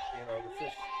hot. You know,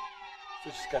 the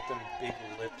fish's got them big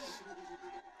lips.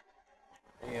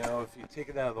 You know, if you take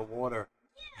it out of the water,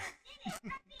 the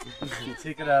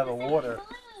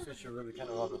fish are really kind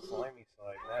of on the slimy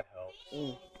side, and that helps.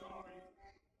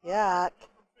 Yuck.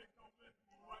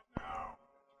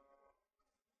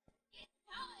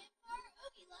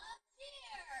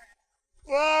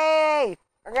 Yay!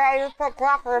 Okay, I just put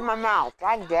cracker in my mouth.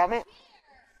 God damn it.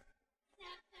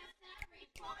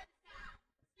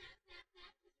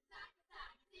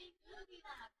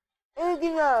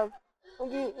 Oogie love.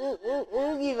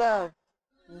 Oogie love.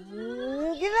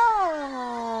 Oogie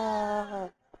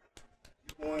love.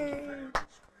 Yay.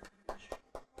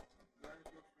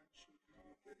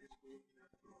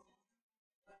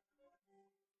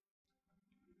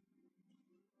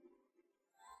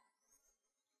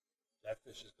 That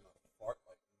fish is gonna fart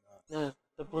like nuts. No,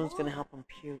 the balloon's gonna help him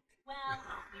puke.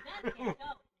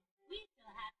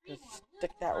 Just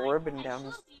stick that ribbon down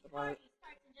his throat.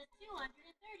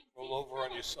 Roll over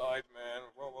on your side, man.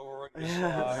 Roll over on your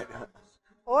side.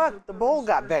 Look, the bowl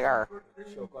got bigger.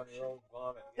 Choke on your own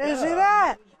vomit. Did you see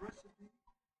that?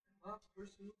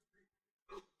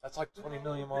 That's like 20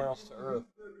 million miles to Earth.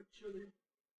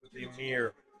 With the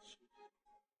Ymir.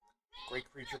 Great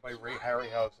creature by Ray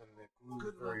Harryhausen that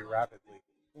grew very rapidly.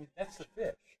 That's the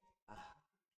fish.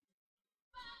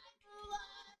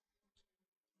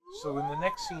 So in the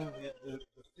next scene, the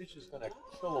fish is going to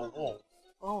kill a wolf.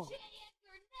 Oh.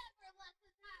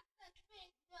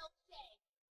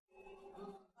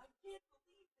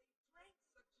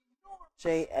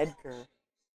 J. Edgar.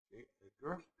 J.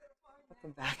 Edgar?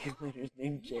 Welcome back, his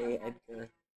name J. Edgar.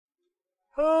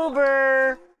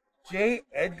 Hoover! J.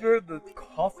 Edgar, the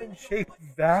coffin-shaped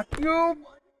vacuum?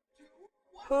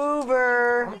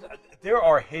 Hoover! There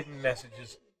are hidden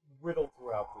messages riddled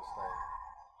throughout this thing.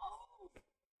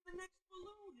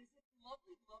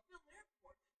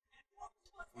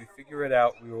 If we figure it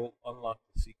out, we will unlock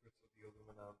the secrets of the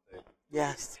Illuminati.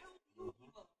 Yes.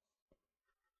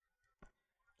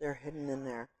 They're hidden in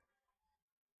there.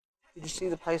 Did you see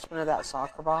the placement of that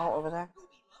soccer ball over there?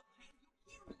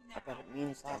 I bet it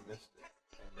means that. I missed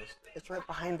it. It's right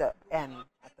behind the N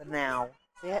at the now.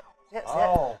 See it? See it? See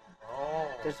Oh.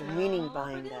 it? There's a meaning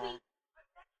behind that.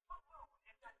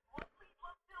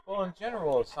 Well, in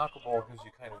general, a soccer ball gives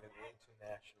you kind of an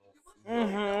international feel.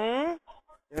 Mm-hmm.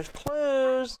 There's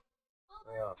clues.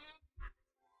 Yeah.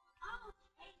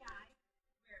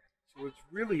 So it's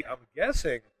really, I'm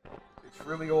guessing, it's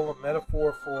really all a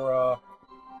metaphor for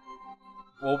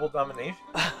global domination.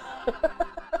 The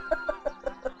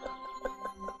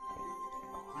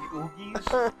Oogies.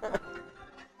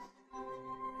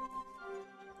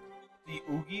 The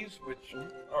Oogies, which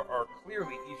are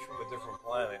clearly each from a different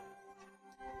planet,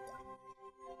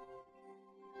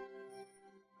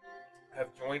 have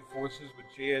joined forces with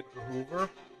J. Edgar Hoover.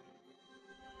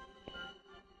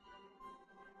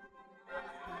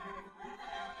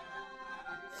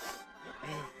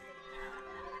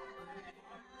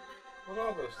 What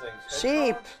are those things?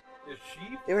 Sheep. They're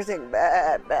sheep? They were saying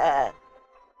bad, bad.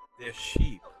 They're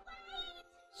sheep.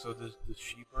 So the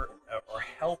sheep are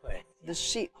helping. The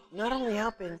sheep, not only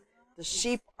helping, the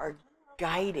sheep are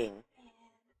guiding,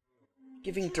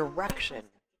 giving direction.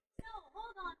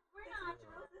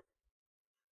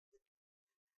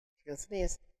 She goes,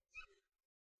 sneeze.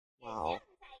 Wow.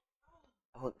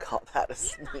 I wouldn't call that a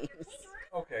sneeze.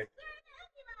 Okay.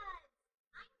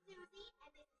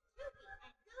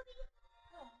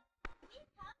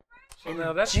 So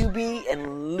now that's Juby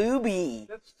and Luby.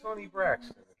 That's Tony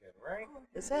Braxton again, right?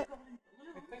 Is it?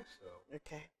 I think so.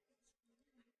 Okay.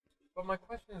 But my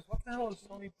question is, what the hell is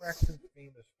Tony Braxton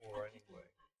famous for anyway?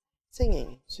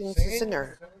 Singing. She's a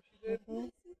singer. Is that what she did? Mm-hmm.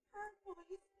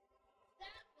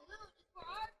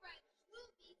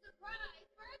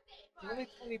 The only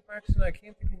Tony Braxton, I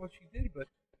can't think of what she did, but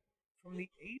from the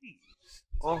 80s,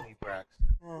 Tony Braxton.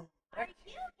 Oh. That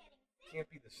can't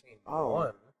be the same Oh.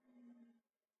 one.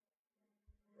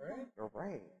 Right? You're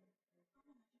right.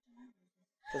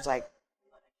 It's like,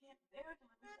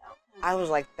 I was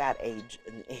like that age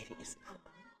in the 80s.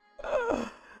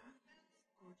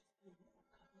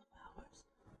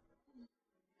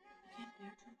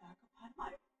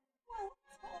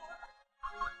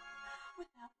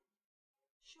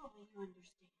 Surely you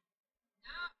understand.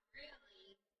 Not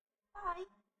really. Bye.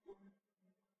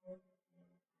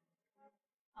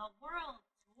 A world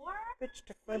tour? Bitch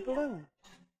took my balloon.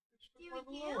 Do you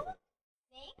think?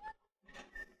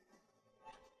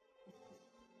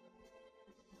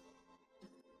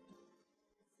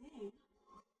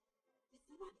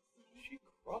 She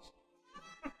cross.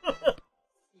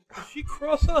 Is she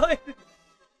cross-eyed?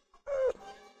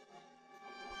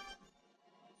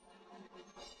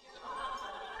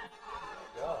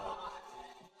 God.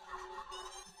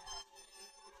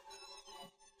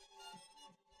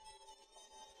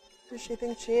 Who does she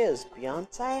think she is?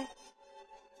 Beyonce?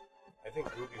 I think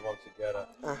Gooby wants to get her.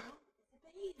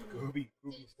 Gooby's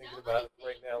thinking about it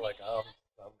right now, like, I'm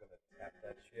gonna tap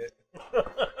that shit.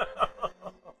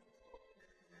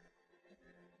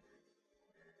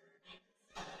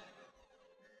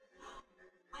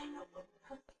 I know the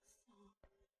perfect song.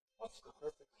 What's the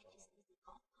perfect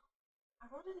song? I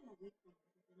wrote it in a week when I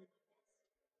was feeling my best.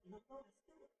 And although I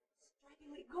still look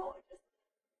strikingly gorgeous,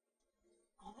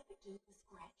 all I could do was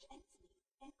scratch and sneeze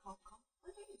and cough for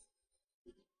days.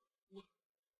 Now,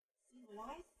 see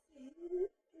what I sing, and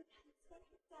that's what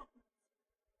happens.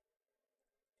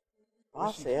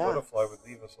 Lucy's butterfly would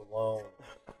leave us alone.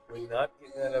 We're not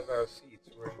getting out of our seats.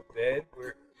 We're in bed.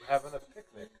 We're having a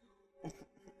picnic.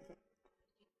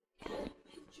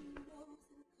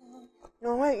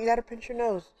 No, wait, you gotta pinch your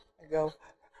nose. I go.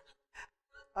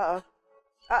 Uh-oh.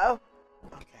 Uh-oh.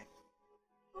 Okay.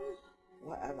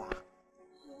 Whatever.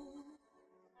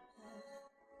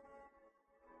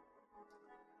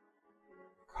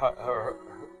 Her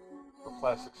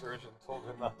plastic surgeon told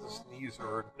her not to sneeze or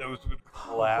her nose would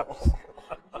collapse.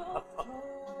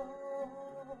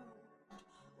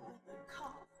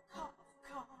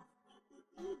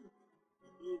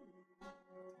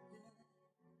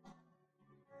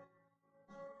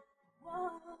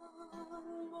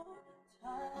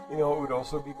 You know, it would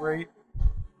also be great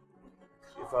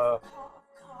if the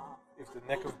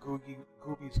neck of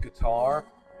Gooby's guitar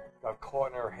got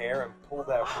caught in her hair and pulled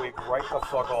that wig right the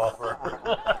fuck off her.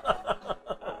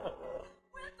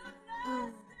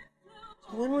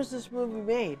 When was this movie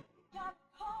made?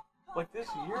 Like this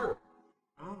year.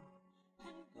 Oh.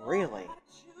 Really?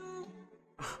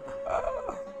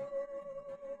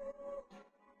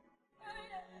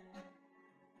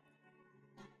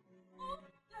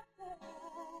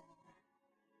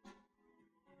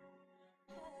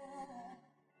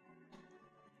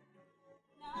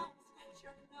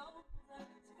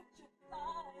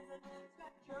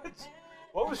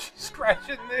 What was she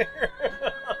scratching there?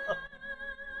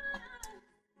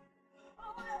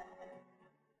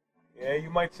 Yeah, you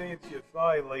might say it's your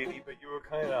thigh, lady, but you were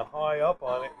kind of high up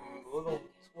on it and a little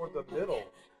toward the middle.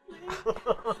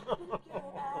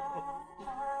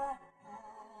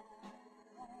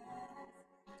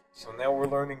 So now we're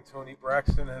learning Toni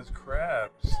Braxton has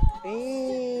crabs.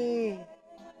 Hey.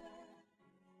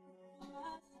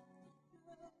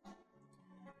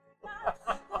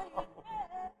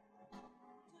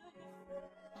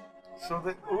 So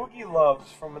the Oogieloves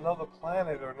from another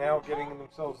planet are now getting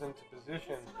themselves into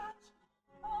position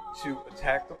to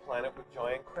attack the planet with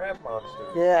giant crab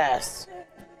monsters. Yes.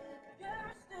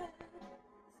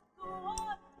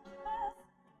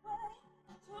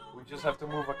 We just have to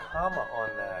move a comma on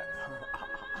that.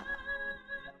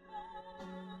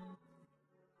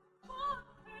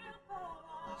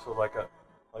 So like a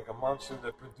monster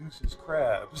that produces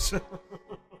crabs.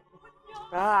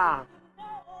 Ah.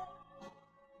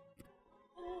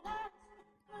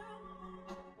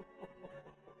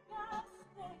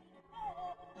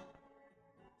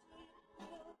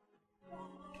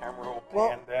 Camera will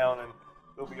pan down and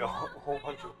there'll be a whole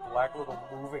bunch of black little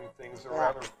moving things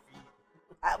around her feet.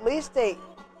 At least they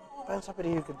found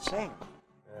somebody who could sing.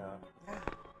 Yeah.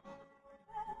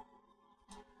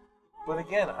 But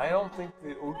again, I don't think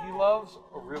the Oogieloves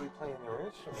are really playing their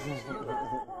instruments either.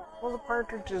 Well, the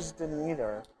Partridges didn't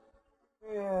either.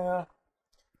 Yeah.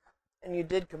 And you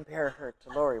did compare her to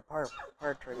Lori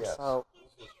Partridge, Yes, so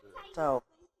this is true. so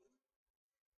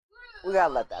we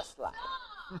gotta let that slide.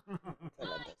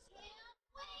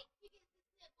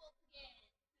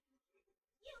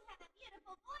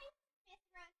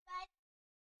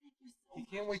 You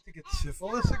can't wait to get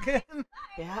syphilis again?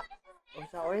 Yeah. Was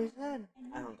that what he said?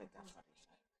 I don't think that's what he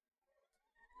said.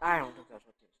 I don't think that's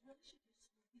what he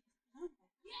said.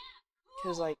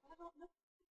 Because, like,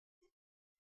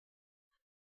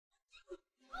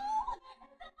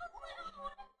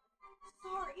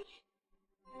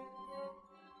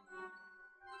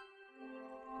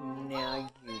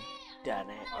 done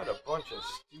it. What a bunch of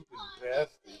stupid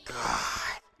bastards.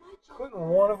 God. Couldn't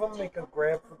one of them make a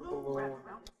grab for the balloon?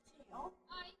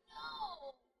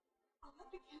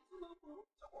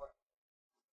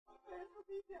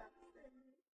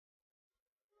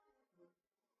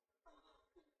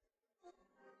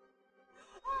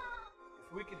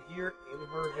 If we could hear in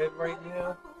her head right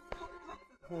now,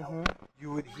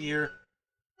 you would hear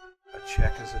a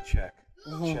check is a check.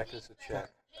 A check is a check.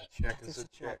 A check is a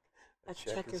check. A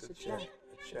check is a check.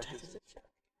 A check is a check.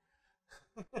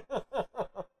 I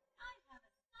have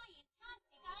a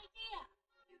scientific idea.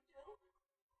 You do?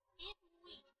 If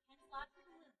we can slot the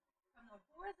balloon from the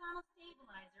horizontal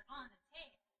stabilizer on the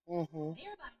tail,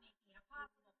 thereby making it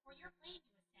possible for your plane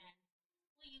to ascend,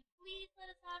 will you please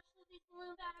let us have Slippy's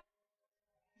balloon back?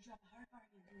 You drop a hard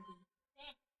bargain, Ruby.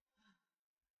 Thanks.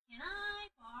 Can I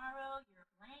borrow your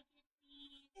blanket,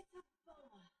 please? It's a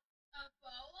boa. A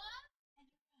boa?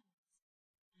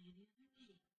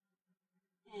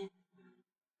 And your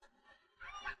bones. I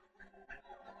am the other way. And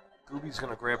Gooby's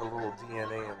gonna grab a little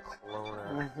DNA and clone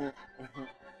her.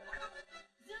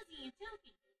 Susie and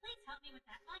Toofy, please help me with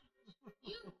that light.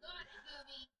 You got it,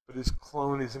 Gooby. But his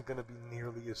clone isn't gonna be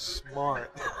nearly as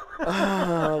smart.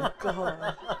 Oh,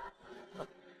 God.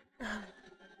 Well,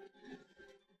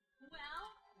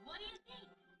 what do you think?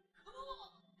 Cool!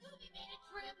 Gooby made a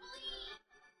trampoline!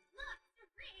 Look, they're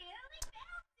really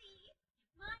bouncy! If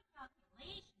my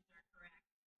calculations are correct,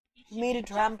 He made a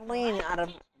trampoline out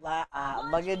of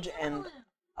luggage and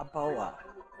a boa.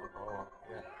 Oh,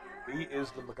 yeah. He is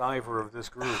the MacGyver of this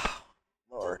group.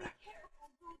 Lord.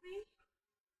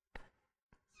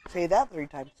 Say that 3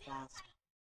 times fast.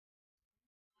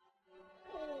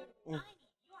 I need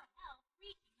your help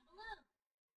reaching the balloon.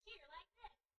 Cheer like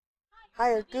this.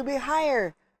 Higher, Gooby,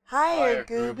 higher. Higher,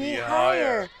 Gooby,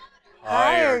 higher.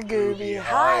 Higher, Gooby,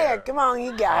 higher. Come on,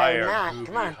 you got it now.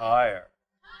 Come on. Higher.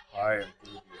 Higher,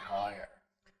 Gooby, higher.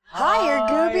 Higher,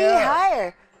 Gooby,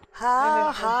 higher.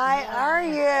 How high are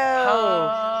you?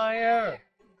 Higher.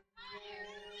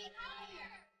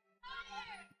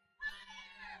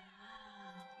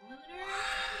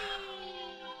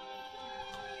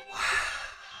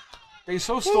 They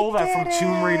so stole that from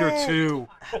Tomb Raider 2.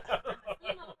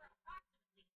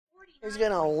 He's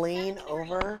gonna lean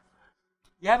over.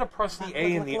 You had to press the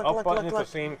A and the up button at the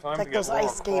same time It's like to get those Lara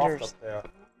ice Croft skaters. up there.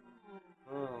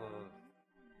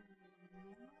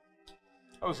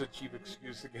 That was a cheap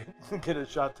excuse to get a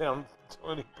shot down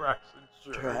Tony Braxton's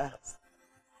shirt. Dress.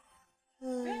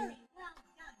 Very well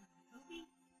done, Gooby.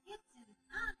 It's an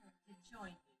honor to join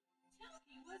you.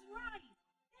 Toofy was right.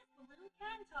 This balloon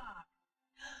can talk.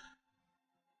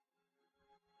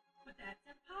 But that's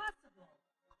impossible.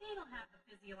 They don't have the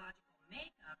physiological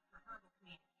makeup for verbal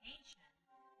communication.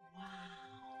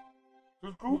 Wow.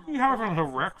 Does Goofy have an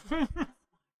erection?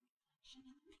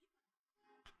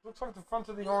 Looks like the front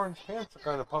of the orange pants are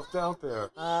kind of puffed out there.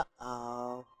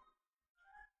 Uh-oh.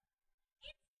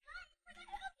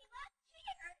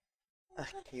 Okay,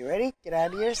 you ready? Get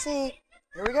out of your seat.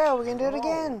 Here we go. We're going to do it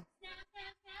again.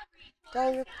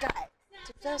 Go, you guys.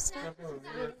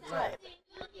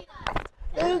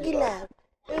 Oogie love.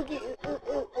 Oogie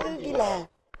love.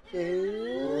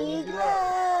 Oogie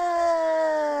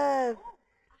love.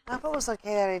 I thought it was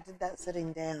okay that I did that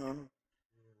sitting down.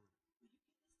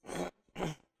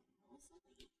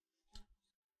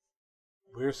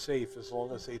 We're safe as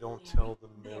long as they don't tell the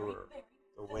mirror,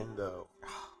 the window.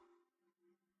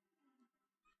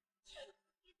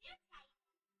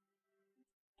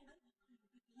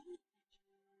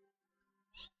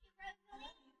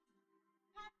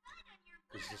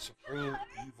 Because the supreme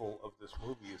evil of this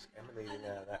movie is emanating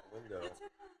out of that window.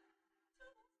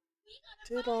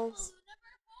 Toodles.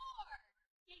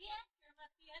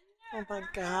 Oh my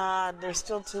God, there's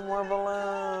still 2 more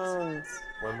balloons.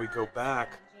 When we go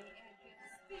back,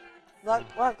 Look,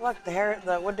 the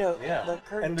window, the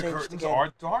curtain and the changed curtains again.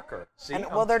 are darker. See, And,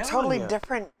 I'm well, they're telling totally you.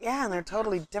 different. Yeah, and they're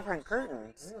totally different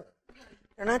curtains.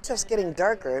 They're not just getting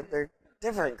darker, they're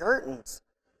different curtains.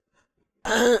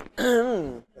 And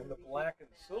the black and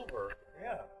silver,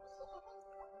 yeah.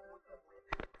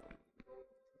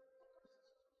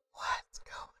 What's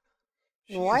going on?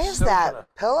 She Why is so that gonna-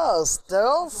 pillow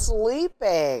still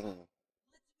sleeping?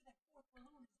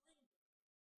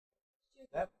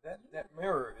 That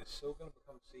mirror is so going to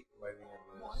become Satan by the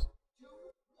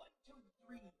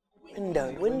end of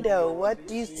this. Window, what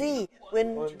do you see?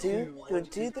 1, 2, 1,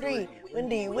 2, 3.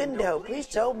 Windy window, please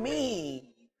show me.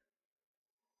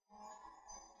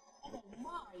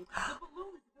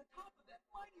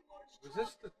 Was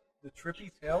this the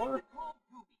Trippy Taylor?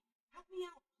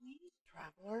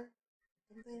 Traveler?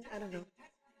 Something? I don't know.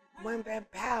 Wham bam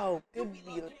pow. Doobie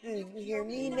love, do you hear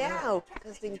me now?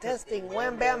 Testing, testing.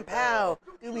 Wham bam pow.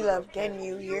 Doobie love, can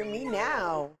you hear me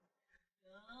now?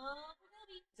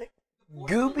 Is it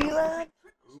Gooby love?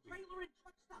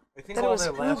 I think Thought it all was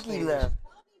their last Oogie name Love.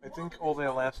 I think all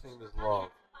their last name is Love.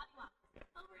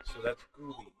 So that's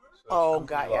Gooby. So that's Oh, Gooby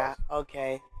got Love. ya.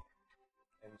 Okay.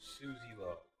 And Susie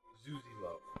Love. Susie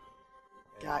Love.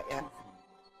 And Got ya.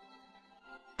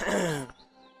 Toofy.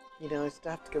 You know, I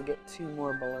still have to go get 2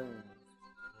 more balloons.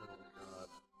 Oh, God.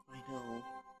 I know.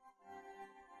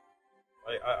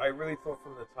 I really thought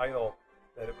from the title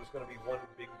that it was going to be one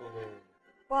big balloon.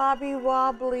 Bobby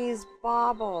Wobbly's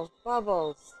Bobbles.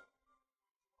 Bubbles.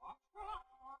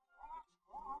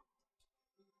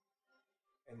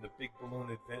 And the big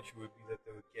balloon adventure would be that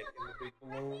they would get in the big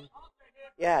balloon.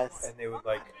 Yes. And they would,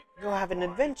 like... Go have an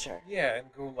adventure. Yeah,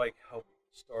 and go, like, help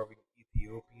starving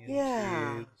Ethiopian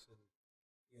Yeah. kids. And,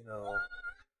 you know...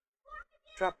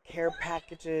 Drop care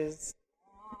packages.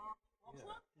 Yeah.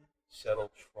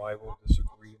 Settle tribal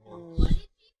disagreements.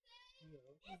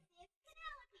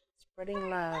 Spreading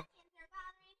love.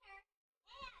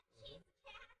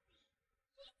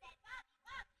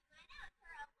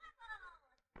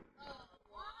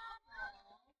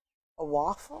 A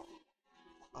waffle?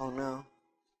 Oh no.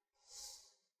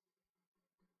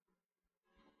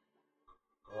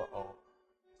 Uh-oh.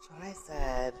 That's what I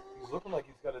said. He's looking like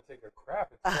he's got to take a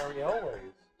crap. It's Carrie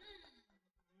Elways.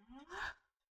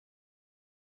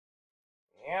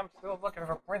 Yeah, I'm still looking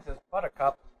for Princess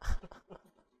Buttercup.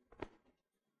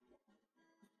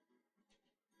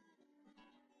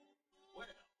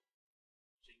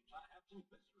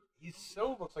 He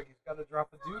so looks like he's got to drop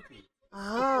a dookie.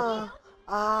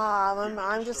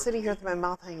 I'm just sitting here with my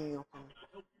mouth hanging open.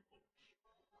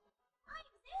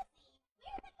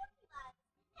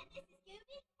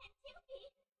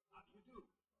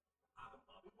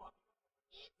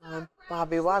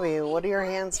 Bobby Wobby, what are your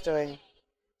hands doing?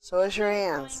 Show us your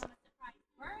hands.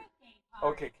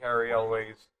 Okay, Carrie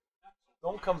Elways.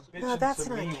 Don't come bitching that's to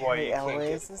not me Carrie why you Elways,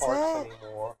 can't is get parts it?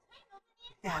 anymore.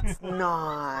 That's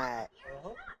not.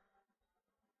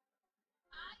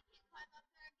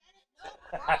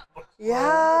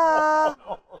 Yeah.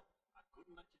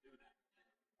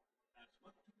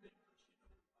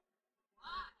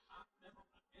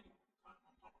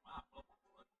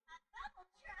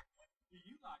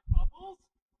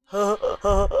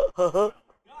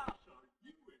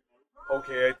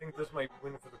 Okay, I think this might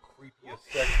win for the creepiest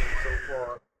section so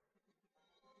far.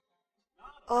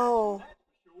 Oh.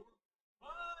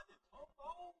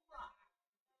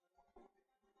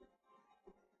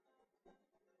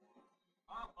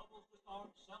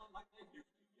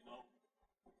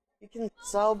 You can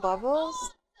sell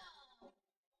bubbles?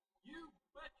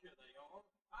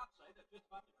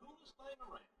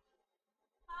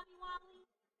 Bobby Wobbly?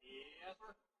 Yes,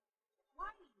 sir? Why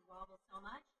do you wobble so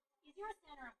much? Is your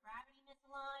center of gravity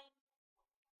misaligned?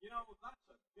 You know, that's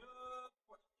a good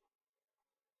question.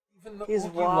 Even the He's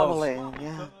Oogie wobbling, Loves,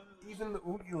 yeah. Even the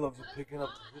Oogieloves are picking up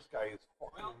that this guy is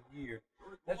fucking weird.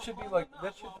 That should be like,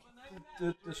 that should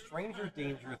the stranger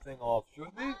danger thing off,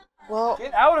 shouldn't he? Well,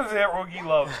 get out of there,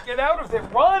 Oogieloves! Get out of there!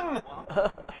 Run!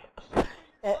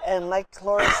 and like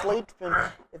Cloris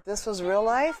Leachman, if this was real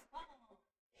life,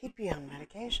 he'd be on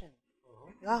medication.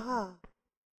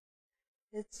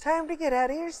 It's time to get out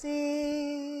of your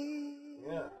seat.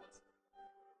 Yeah.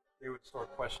 They would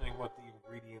start questioning what the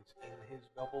ingredients in his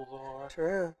bubbles are.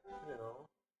 True. You know.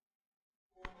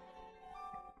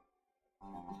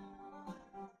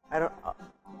 I don't.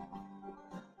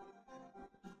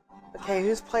 Okay,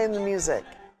 who's playing the music?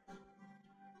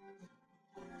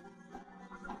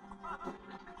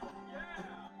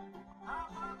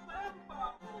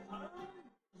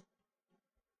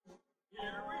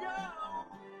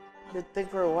 You'd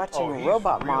think we were watching Oh, he's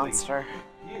Robot really- Monster.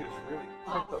 He is really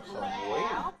picked up some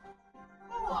weight.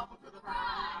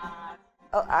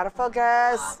 Oh, out of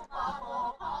focus.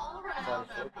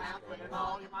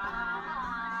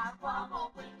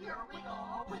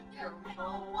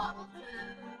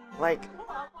 Like,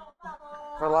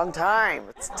 for a long time.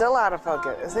 It's still out of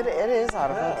focus. It is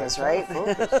out of focus, right?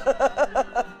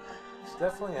 It's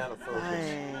definitely out of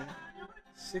focus.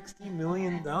 $60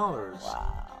 million.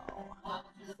 Wow.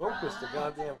 Focus the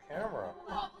goddamn camera.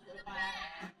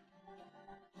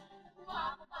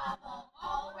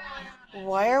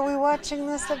 Why are we watching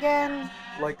this again?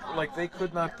 Like they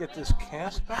could not get this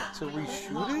cast back to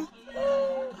reshoot it?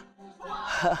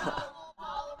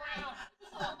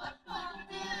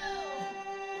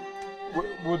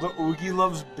 Were the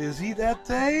Oogieloves busy that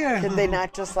day? Could they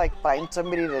not just like find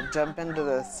somebody to jump into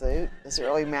the suit? Does it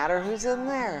really matter who's in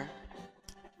there?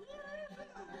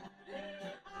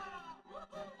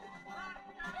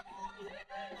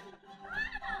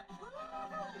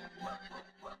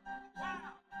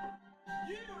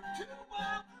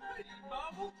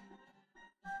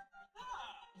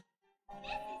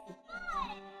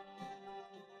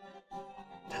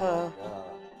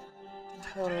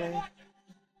 Totally.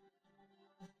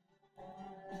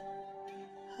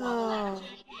 Oh.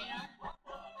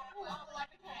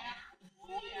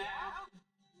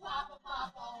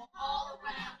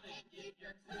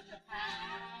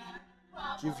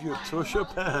 Give you a Tusha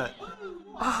pat.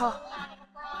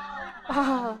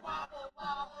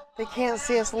 They can't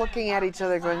see us looking at each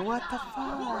other going, what the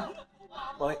fuck?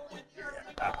 Like,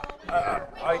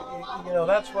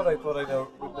 that's what I thought I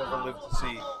would never live to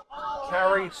see.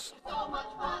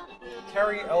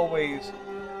 Carrie Elways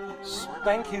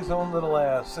spank his own little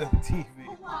ass in TV.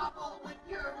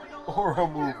 Or a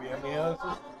movie. I mean, it's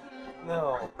just,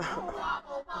 no.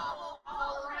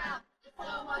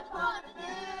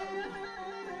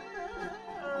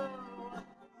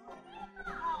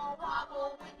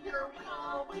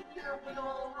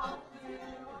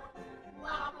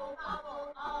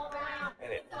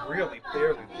 And it really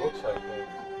barely looks like that.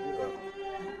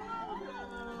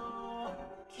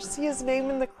 Did you see his name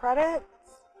in the credits?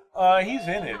 He's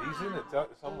in it. He's in it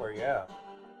somewhere, yeah.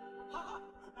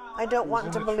 I don't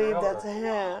want to believe that's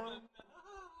him.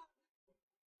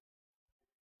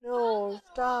 No,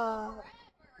 stop.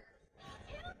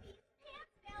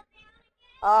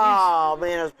 Oh,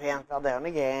 man, his pants fell down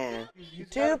again.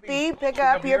 Toopy, pick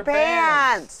up your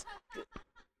pants.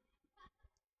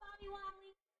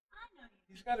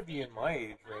 He's got to be in my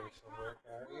age range somewhere,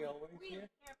 Carrie Elways here.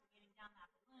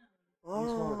 Oh.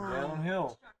 He's going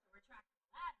downhill.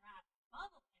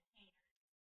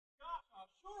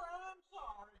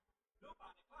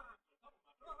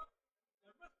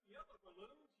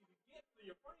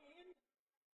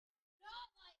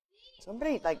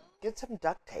 Somebody, get some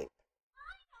duct tape.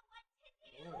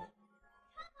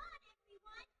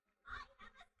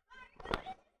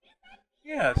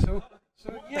 Yeah, so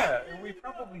yeah, we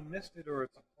probably missed it or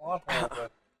it's a plot hole,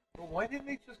 but why didn't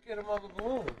they just get him on the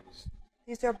balloons?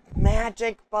 These are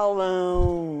magic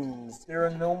balloons. There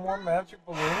are no more magic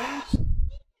balloons?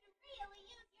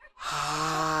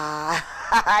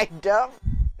 I don't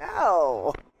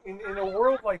know. In a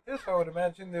world like this, I would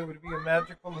imagine there would be a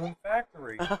magic balloon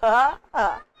factory.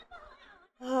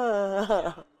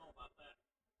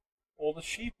 All the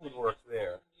sheep would work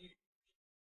there.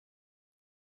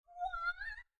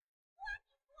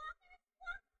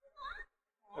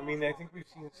 I mean, I think we've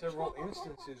seen several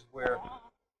instances where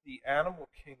the animal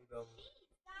kingdom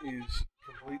is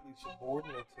completely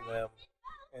subordinate to them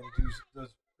and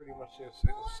does pretty much their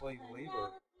slave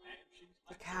labor.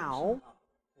 The cow.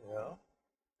 Yeah.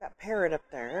 That parrot up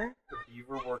there. The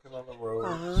beaver working on the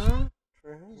road.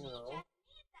 True. You know.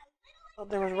 Oh,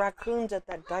 there was raccoons at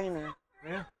that diner.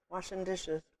 Yeah. Washing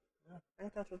dishes. Yeah. I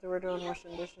think that's what they were doing,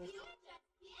 washing dishes.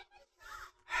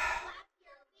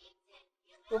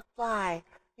 You'll fly.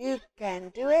 You can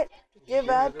do it. Give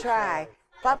a try.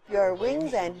 Flap your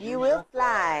wings and you will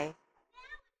fly.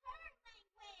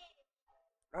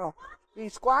 Oh, he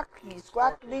squawkity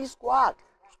squawk.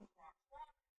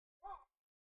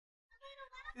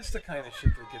 It's the kind of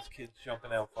shit that gets kids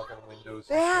jumping out fucking windows.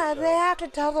 They have to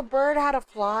tell the bird how to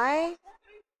fly?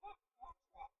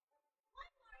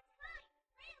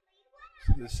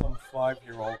 So there's some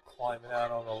 5-year-old climbing out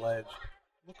on a ledge.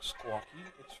 Look, Squawky,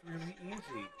 it's really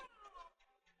easy.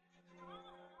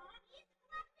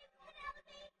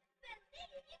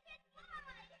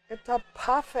 It's a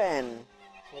puffin.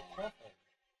 It's a puffin.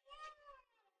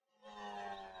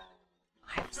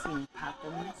 I've seen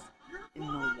puffins in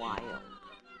the wild.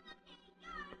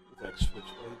 With like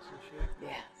switchblades and shit?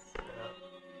 Yes. Yeah.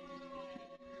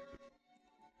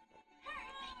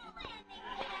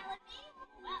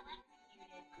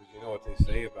 Because you know what they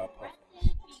say about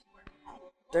puffins.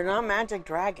 They're not magic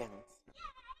dragons.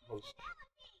 Most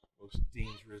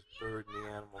dangerous bird in the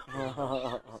animal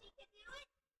kingdom.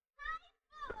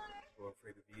 So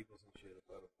afraid of eagles and shit,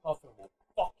 but a puffin will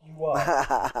fuck you up.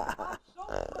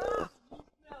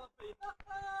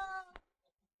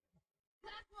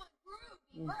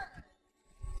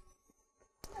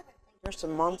 There's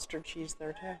some monster cheese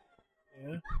there too.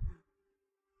 Yeah.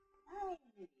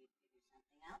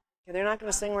 Okay, they're not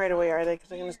going to sing right away, are they?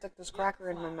 Because I'm going to stick this cracker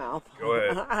in my mouth. Go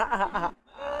ahead.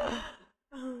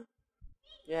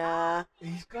 Yeah.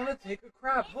 He's gonna take a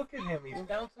crap. Look at him. He's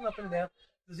bouncing up and down.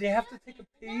 Does he have to take a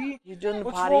pee? You doing the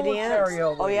What's potty wrong with dance? Carrie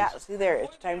Elways? Oh yeah, see there.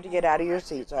 It's time to get out of your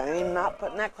seat. So I am not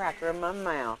putting that cracker in my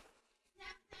mouth.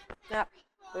 Snap,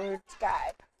 bird,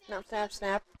 sky. Snap, snap,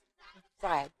 snap.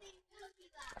 Slide.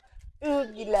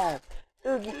 Oogie love.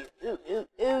 Oogie,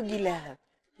 oogie love.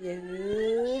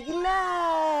 Oogie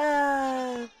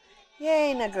love.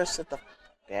 Yay, now go sit the f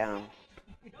down.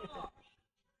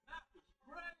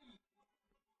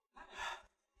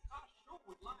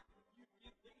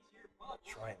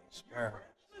 Try an experiment.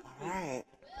 Alright.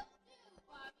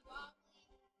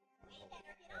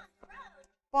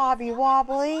 Bobby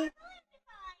Wobbly.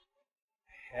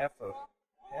 Half a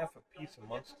piece of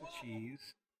Munster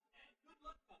cheese.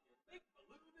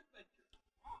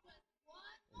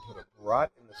 And put a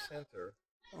brat in the center.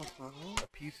 A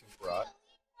piece of brat.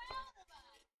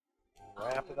 And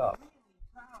wrap it up.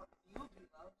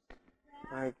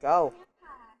 There you go.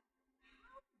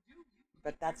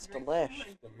 But that's delish.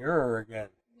 The mirror again.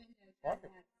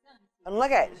 And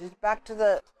look at it. She's back to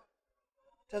the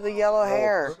yellow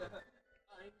hair.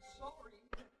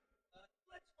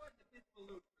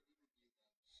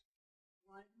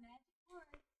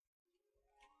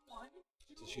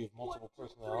 Does she have multiple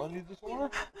personality disorder?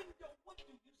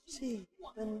 See,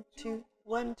 1, 2,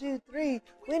 3.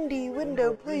 Windy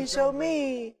window, please show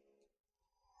me.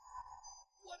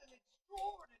 What an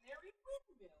extraordinary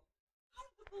windmill! How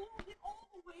did the balloon get all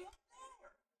the way up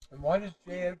there? And why does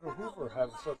J. Edgar Hoover have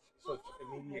such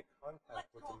immediate contact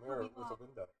with the mirror, with the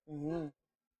window? Mm-hmm.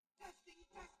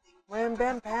 Wham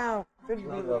bam pow. Can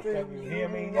you hear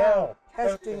me now?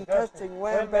 Testing, testing,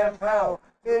 wham bam pow.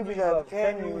 Good be love,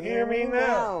 can you hear me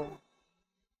now?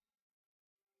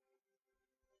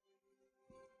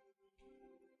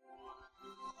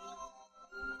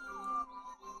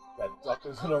 That duck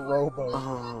is in a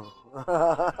rowboat.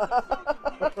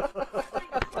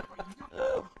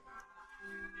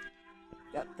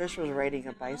 That fish was riding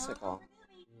a bicycle.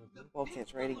 Well, okay,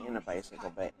 it's riding in a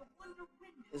bicycle, but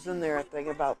isn't there a thing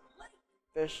about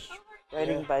fish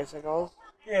riding bicycles?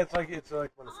 Yeah, it's like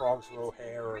when frogs grow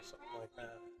hair or something like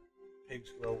that.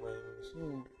 Pigs grow wings.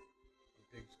 And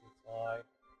pigs can fly.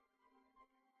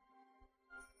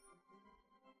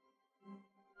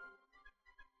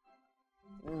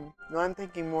 No, I'm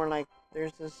thinking more like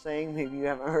there's this saying, maybe you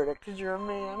haven't heard it because you're a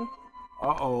man.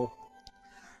 Uh-oh.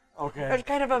 Okay. It's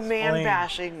kind of a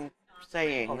man-bashing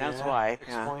saying, Oh, that's yeah? why.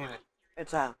 Explain it.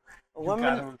 It's a You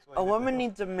woman. gotta explain A it. woman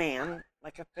needs a man,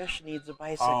 like a fish needs a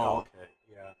bicycle. Oh, okay.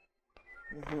 Yeah.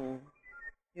 Mm-hmm.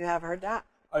 You have heard that?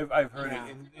 I've heard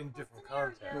it in different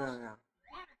contexts. Yeah.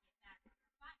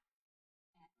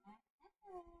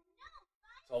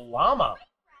 It's a llama.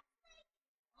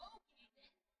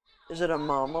 Is it a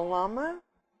mama llama?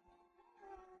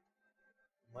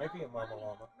 Might be a mama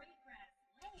llama.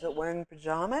 Is it wearing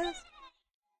pajamas?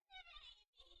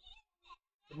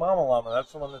 The mama llama,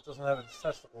 that's the one that doesn't have its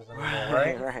testicles anymore,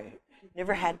 right? Right.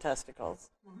 Never had testicles.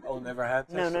 Oh, never had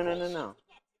testicles? No.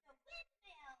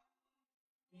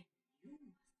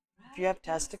 If you have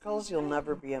testicles, you'll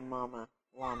never be a mama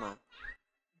llama.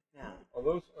 Yeah. Are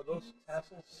those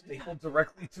tassels stapled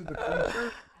directly to the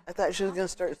creature? I thought she was gonna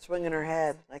start swinging her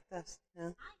head like this.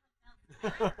 Yeah.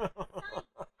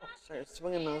 Start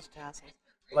swinging those tassels.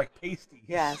 Like pasties.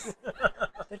 Yes.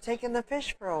 They're taking the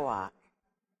fish for a walk.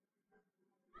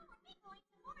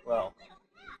 Well,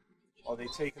 are they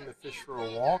taking the fish for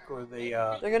a walk, or are they?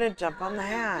 They're gonna jump on the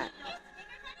hat.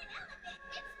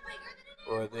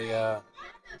 Or are they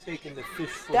taking the fish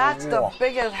for That's a the walk?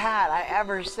 biggest hat I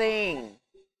ever seen.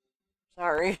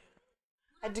 Sorry.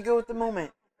 Had to go with the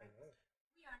moment.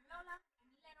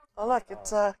 Oh look,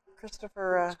 it's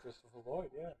Christopher. It's Christopher Lloyd,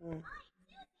 yeah.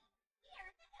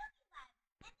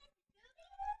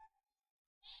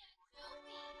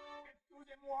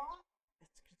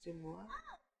 Excusez-moi.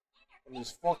 And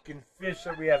this fucking fish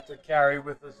that we have to carry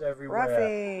with us everywhere.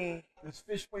 Ruffy. This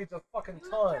fish weighs a fucking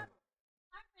ton.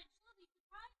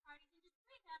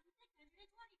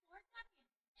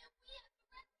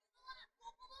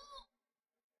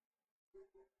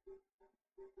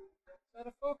 It's out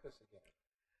of focus again.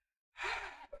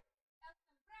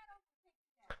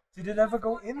 Did it ever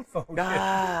go in focus?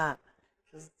 Ah.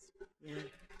 Yeah.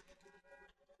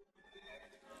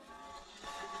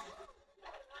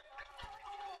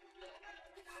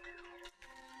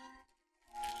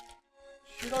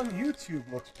 Shit on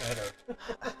YouTube looks better.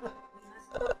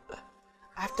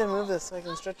 I have to move this so I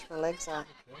can stretch my legs out.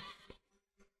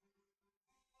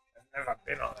 I've never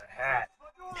been on a hat.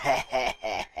 Okay.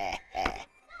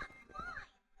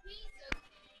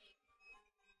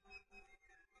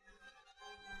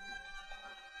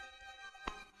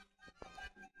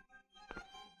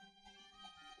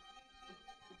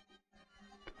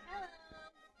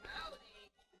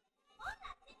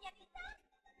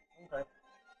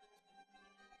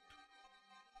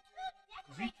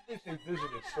 Because each place they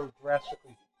visit is so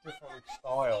drastically differently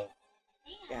styled.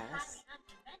 Yes.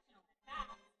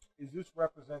 Is this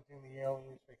representing the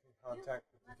aliens making contact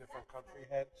with the different country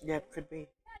heads? Yeah, it could be.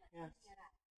 Yes.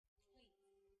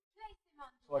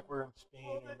 So like we're in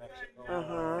Spain and Mexico.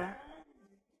 Uh-huh.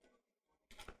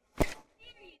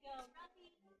 Here you go,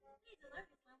 Ruffy. Please alert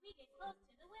us when we get close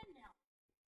to the windmill.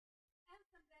 And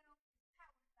sombrero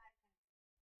powered by him.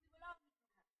 We will all meet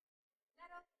her.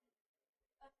 Let us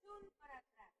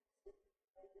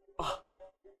Oh.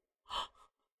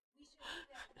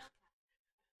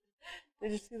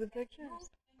 Did you see the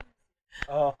pictures?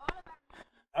 Oh.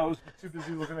 I was too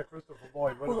busy looking at Christopher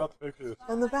Lloyd. What about the pictures?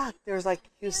 On the back, there was like,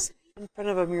 he was in front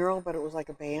of a mural, but it was like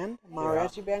a band, a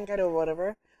mariachi band kind of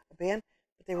whatever, a band,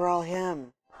 but they were all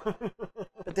him.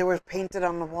 But they were painted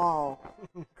on the wall.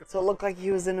 So it looked like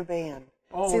he was in a band.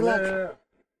 Oh, see, look. yeah.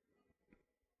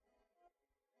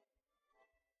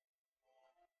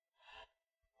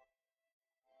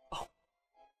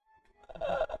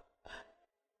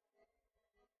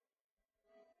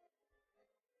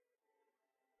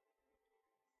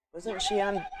 Wasn't she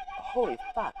on, holy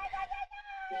fuck.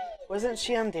 Wasn't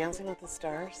she on Dancing with the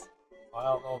Stars? I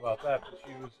don't know about that, but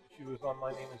she was on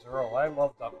My Name is Earl. I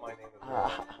loved that My Name is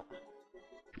Earl.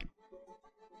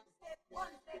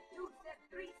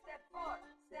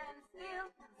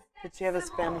 Did she have a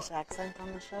Spanish accent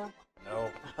on the show? No.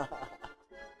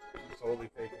 She's totally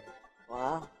faking it.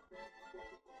 Wow.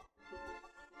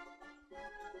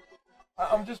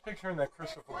 I'm just picturing that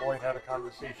Christopher Lloyd had a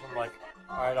conversation like,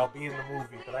 alright, I'll be in the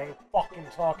movie, but I ain't fucking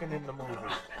talking in the movie.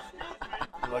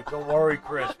 You're like, don't worry,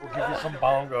 Chris, we'll give you some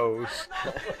bongos.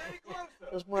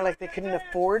 It was more like they couldn't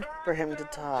afford for him to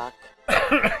talk.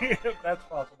 That's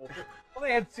possible too. Well,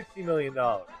 they had $60 million.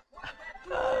 But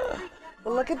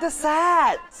look at the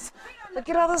sets! Look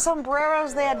at all the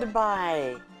sombreros they had to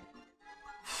buy.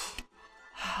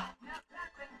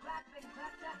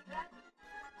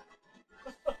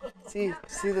 See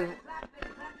the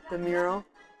mural?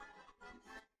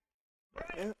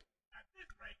 Yeah.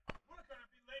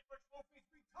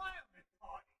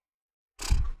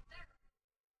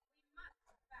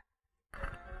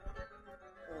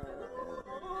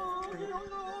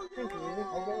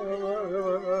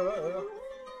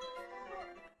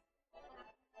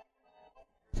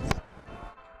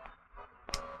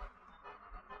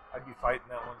 I'd be fighting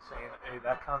that one saying, hey,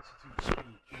 that constitutes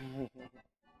speech.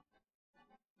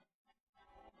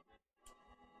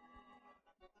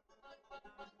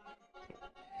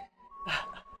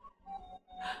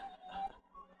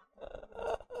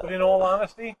 But in all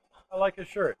honesty, I like his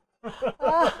shirt. I'm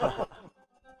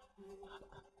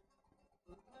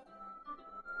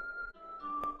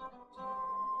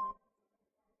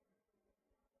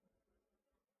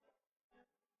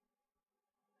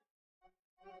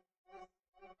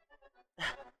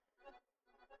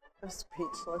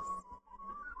speechless.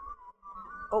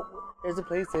 Oh, there's a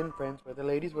place in France where the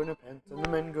ladies wear no pants and the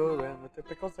men go around with their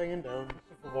pickles hanging down.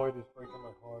 Christopher Lloyd is breaking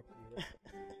my heart here.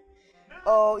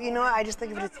 Oh, you know what? I just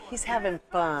think of it as he's having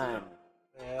fun.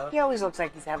 Yeah. He always looks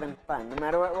like he's having fun. No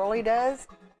matter what role he does,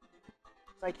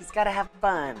 it's like he's got to have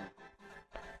fun.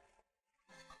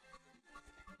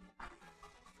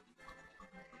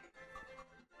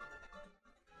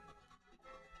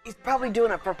 He's probably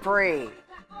doing it for free.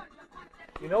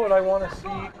 You know what I want to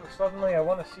see? Suddenly, I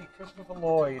want to see Christopher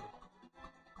Lloyd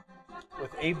with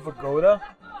Abe Vigoda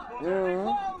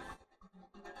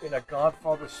in a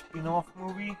Godfather spin-off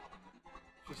movie.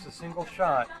 Just a single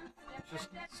shot. Just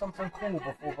something cool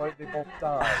before they both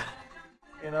die.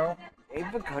 You know? Abe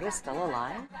Vigoda's still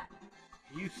alive?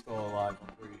 He's still alive,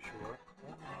 I'm pretty sure.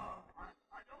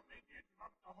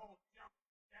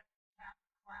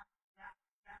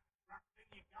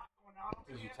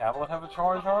 Does your tablet have a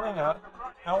charge on it?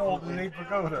 How old is Abe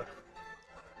Vigoda?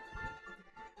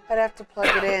 I'd have to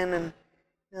plug it in, and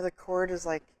you know, the cord is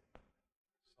like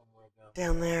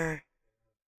down there.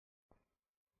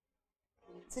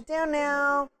 Sit down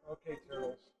now. Okay,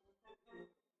 turtles.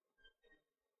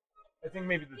 I think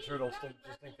maybe the turtles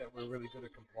just think that we're really good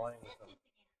at complying with them.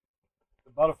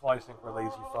 The butterflies think we're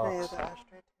lazy Oh, yeah, fucks. the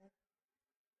ashtray.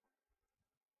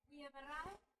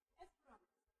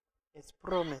 It's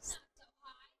promised.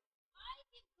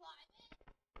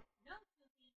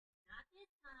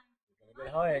 Gonna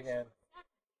get high again.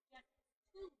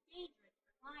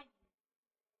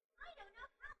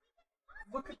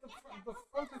 Look at the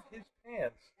front of his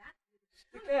pants.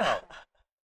 Stick out.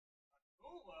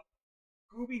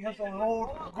 Gooby has a load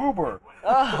goober.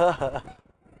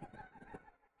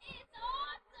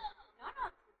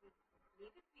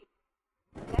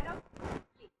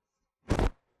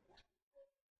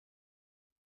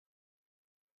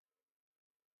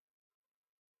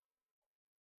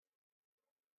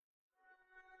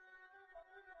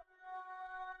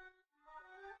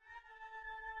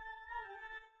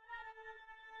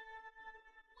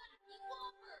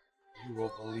 You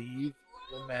will believe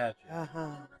the magic.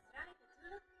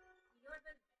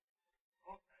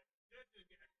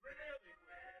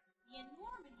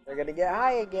 They're gonna get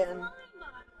high again.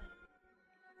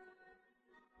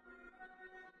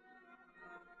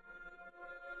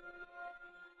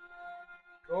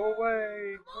 Go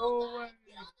away! Go away!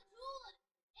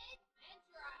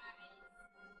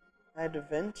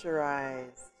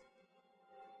 Adventurize.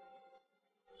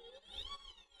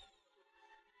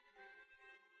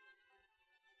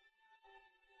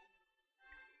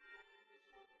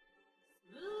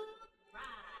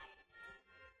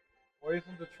 Why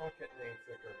isn't the trunk getting any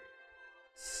thicker?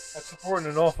 That's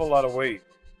supporting an awful lot of weight.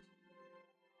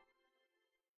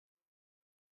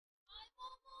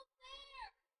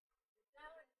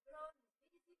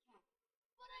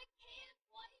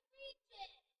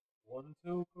 One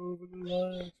toke over the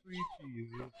line, sweet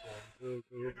Jesus. One toke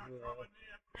over the line.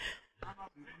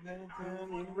 Sitting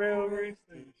downtown in the railway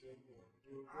station. One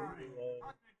toke over the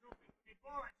line.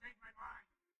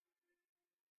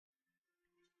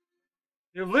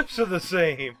 Your lips are the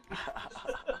same.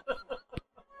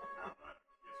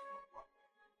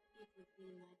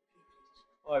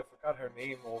 Oh, I forgot her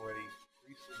name already.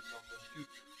 Recently something.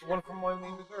 The one from My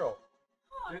Name Is Earl.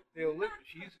 Their lip.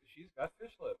 She's got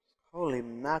fish lips. Holy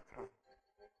mackerel.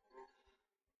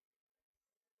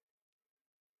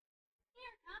 She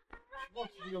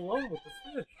wants to be alone with the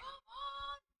fish.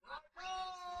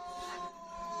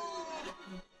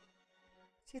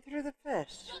 See through the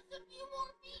fish.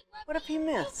 What if he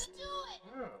missed? Yeah.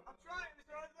 I'm trying as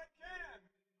hard as I can.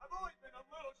 I've always been a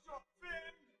little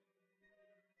short-finned.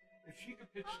 If she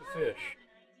could pitch the fish,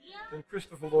 then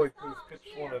Christopher Lloyd could have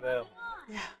pitched one of them.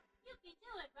 Yeah.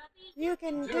 You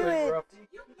can do it.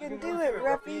 You can do it,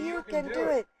 Ruffy. You can do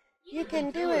it. You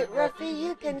can do it, Ruffy.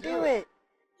 You can do it.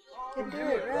 You can do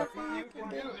it, Ruffy. You can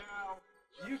do it.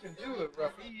 You can do it,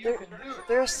 Ruffy. You can do it.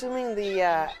 They're assuming the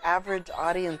average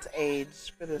audience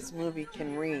age for this movie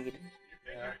can read.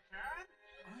 Yeah.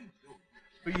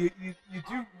 But you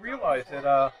do realize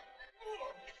that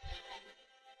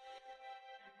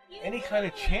any kind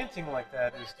of chanting like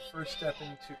that is the first step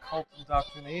into cult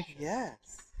indoctrination.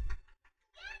 Yes.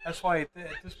 That's why at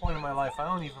this point in my life, I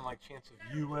don't even like chants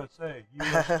of USA.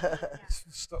 USA.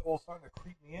 It's all starting to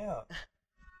creep me out.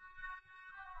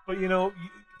 But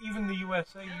even the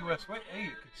USA, USA,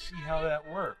 you could see how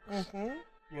that works.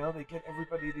 Mm-hmm. They get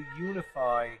everybody to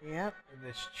unify Yep. in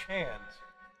this chant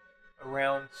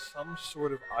around some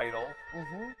sort of idol.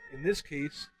 Mm-hmm. In this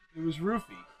case, it was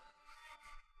Rufy.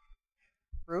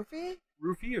 Rufy?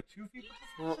 Rufy or Toofy?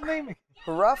 What's the name again?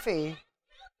 Ruffy.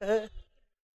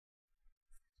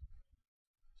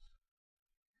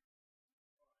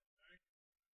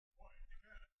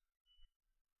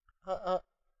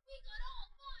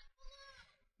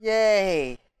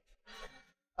 Yay.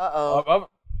 Uh-oh.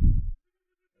 Up.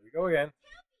 Here we go again.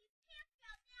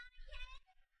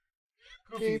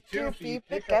 Goofy, Toofy,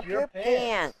 pick up your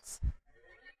pants.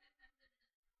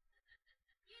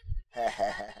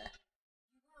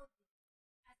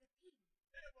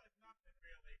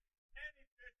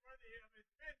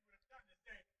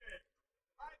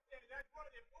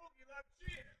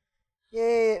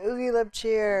 Yay, Oogie Love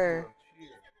cheer.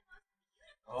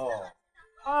 Oh.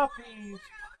 Puppies!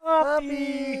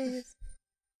 Puppies!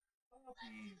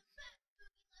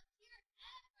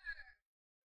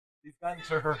 We've gotten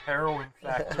to her heroin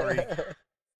factory.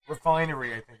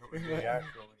 Refinery, I think it would be,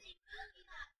 actually.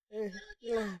 Oogie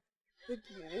Love.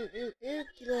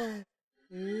 Oogie Love.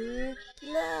 Oogie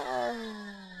Love.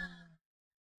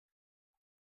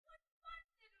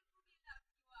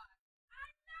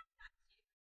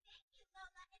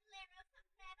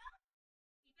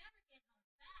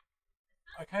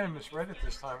 I kind of misread it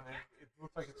this time. It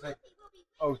looked like it said,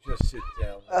 "Oh, just sit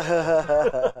down."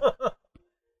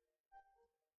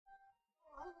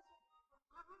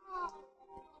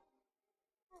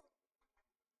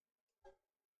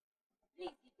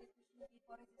 Please give this to Snoopy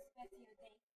for his special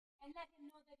day, and let him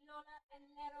know that Lola and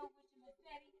Lero wish him a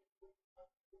very happy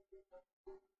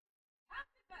birthday.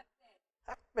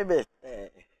 Happy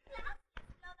birthday.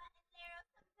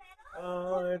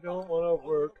 I don't want to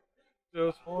work.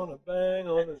 Just want to bang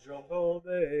on the drum all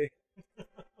day.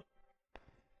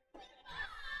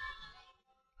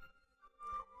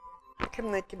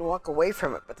 They could walk away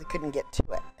from it, but they couldn't get to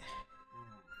it.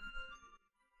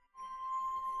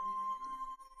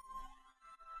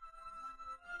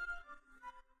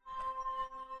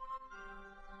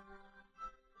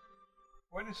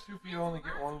 Why does Snoopy only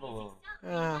get one balloon?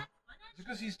 Uh, Is it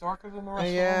because he's darker than the rest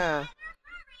of them? yeah.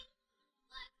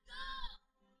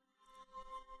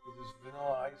 With his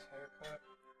vanilla ice haircut?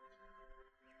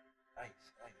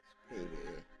 Ice, Baby.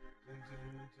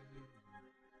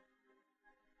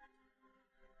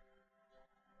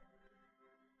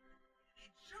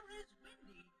 It sure is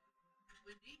windy.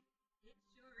 Windy? It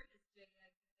sure is, J.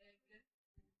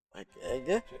 Like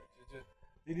egg?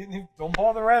 They didn't even, don't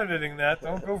bother editing that.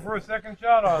 Don't go for a second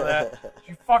shot on that.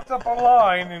 She fucked up a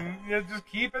line, and just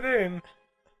keep it in.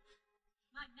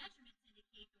 My measurements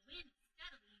indicate the wind is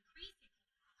steadily increasing.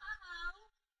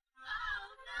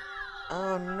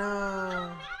 Oh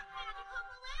no.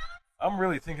 I'm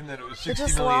really thinking that it was She 60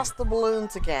 just million. lost the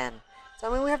balloons again. So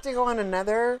I mean, we have to go on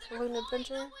another balloon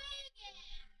adventure?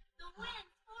 The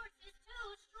wind's force is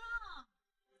too strong.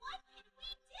 What can we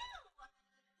do?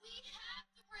 We have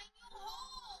to bring you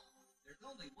home. There's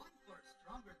only one force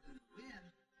stronger than the wind.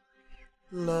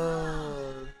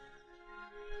 Love.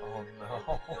 Oh no.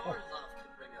 Your love can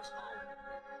bring us home.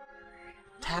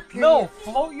 Tap your No,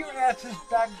 float your asses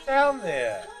back down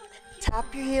there.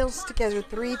 Tap your heels together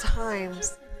 3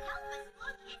 times.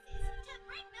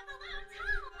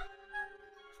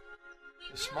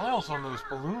 The smiles on those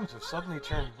balloons have suddenly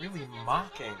turned really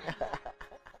mocking.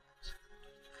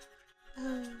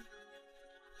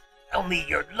 Only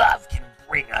your love can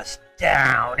bring us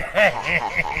down. Love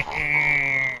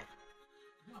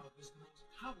is the most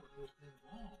powerful thing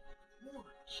of all. More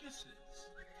kisses.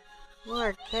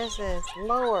 More kisses.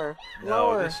 Lower. No,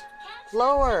 Lower.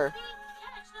 Lower.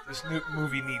 This new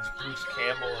movie needs Bruce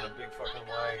Campbell in a big fucking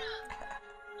way.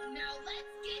 Now let's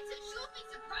get to Shoopy's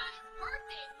surprise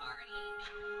birthday party.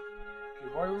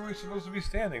 Okay, why were we supposed to be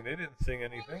standing? They didn't sing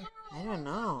anything. I don't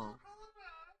know.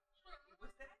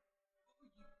 What's that?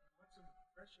 Want some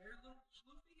fresh air, little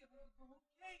Sloopy?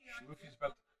 Okay. Schloofy's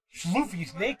about to...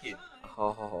 Schloofy's naked.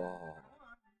 Oh.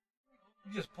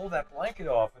 You just pulled that blanket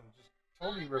off and just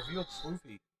totally revealed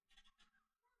Sloofy.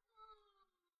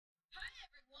 Hi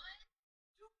everyone.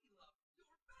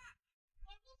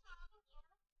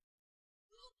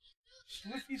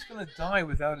 Sloofy's gonna die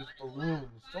without his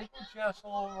balloons. Don't go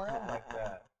jassing around like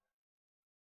that.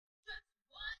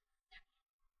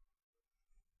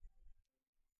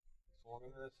 It's longer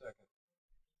than a second.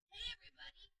 Hey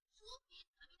everybody. Sloopy is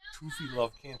coming out. Toofy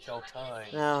love can't tell time.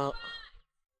 No.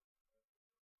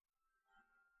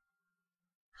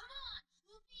 Come on,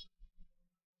 Sloopy.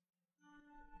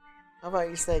 How about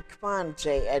you say, come on,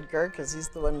 J. Edgar, because he's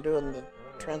the one doing the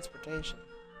transportation.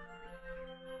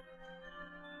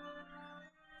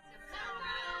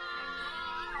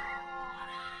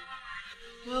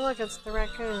 Oh, look, it's the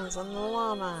raccoons and the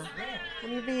llama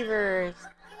and the beavers.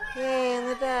 Yay, and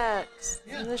the ducks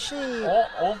and the sheep.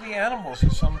 All the animals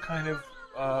are some kind of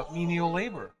menial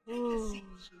labor. Ooh.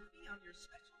 Sloopy, on your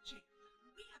special channel,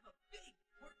 we have a big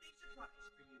birthday surprise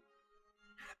for you.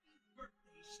 Happy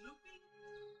birthday, Sloopy.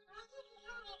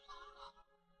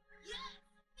 Yes,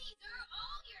 these are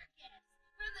all your gifts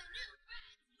for the new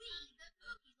friends we, the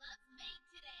Oogieloves, made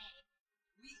today.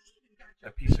 We even got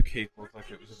your That piece of cake looked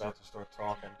like it was about to start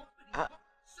talking. Look at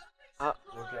These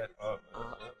magical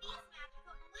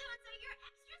balloons are your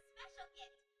extra special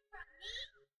gift from me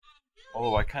and Gooby.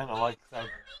 although I kind of like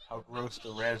how gross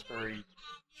the raspberry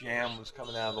jam was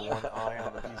coming out of the one eye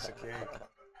on the piece of cake.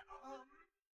 Oh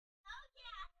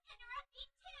yeah, and Ruffy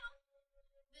too.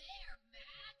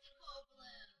 They're magical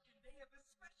balloons. and they have a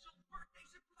special birthday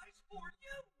surprise for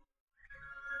you.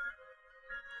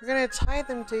 We're going to tie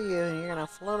them to you and you're going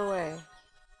to float away.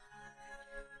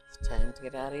 It's time to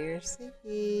get out of your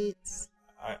seats.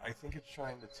 I think it's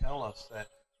trying to tell us that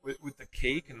with the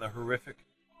cake and the horrific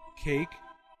cake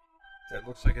that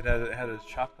looks like it had a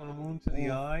shotgun wound to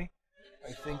the eye,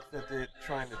 I think that they're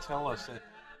trying to tell us that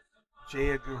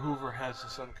J. Edgar Hoover has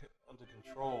this under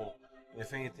control. And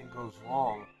if anything goes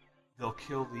wrong, they'll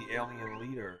kill the alien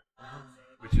leader,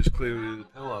 which is clearly the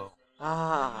pillow.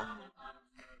 Ah.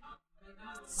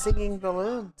 Singing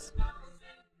balloons.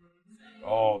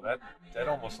 Oh, that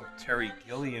almost looked Terry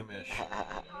Gilliam-ish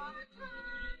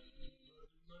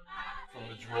from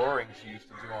the drawings he used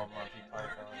to do on Monty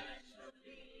Python.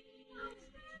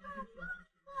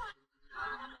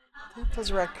 I think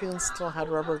those raccoons still had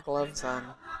rubber gloves on.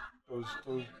 Those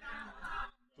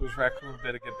raccoons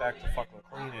better get back to fucking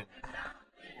cleaning,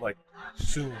 like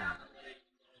soon.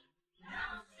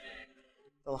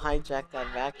 They'll hijack that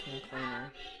vacuum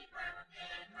cleaner.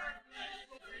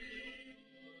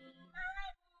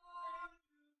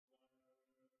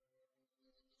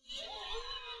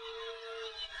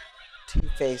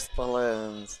 Two-faced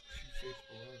balloons. Two-faced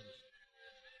balloons.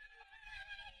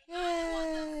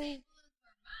 Yay! Balloons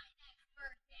for my next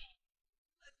birthday.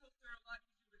 Let's hope there are a lot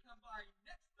easier to come by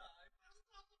next time.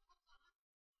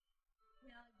 Well,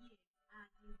 yes, I do have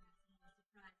some more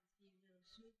surprises for you, little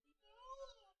Sloopy.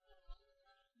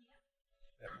 Yep.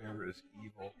 That mirror is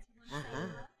evil.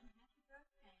 Uh-huh. Happy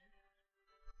birthday.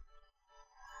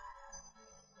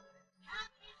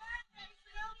 Happy birthday,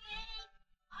 Sloopy!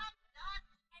 I'm Dot,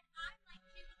 and I'm like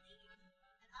Julie, and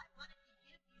I wanted to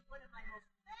give you one of my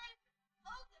most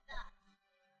favorite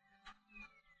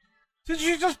Did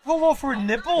you just pull off her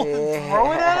nipple and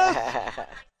throw it at us?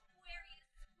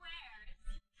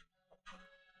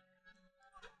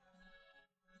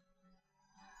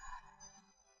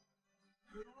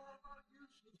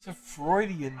 It's a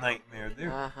Freudian nightmare.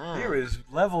 There is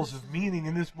levels of meaning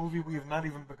in this movie we have not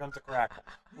even begun to crack.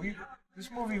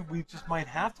 This movie we just might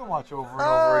have to watch over and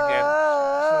over again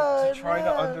to try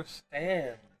to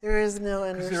understand. There is no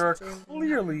Because understanding. there are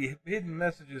clearly hidden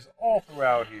messages all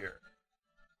throughout here.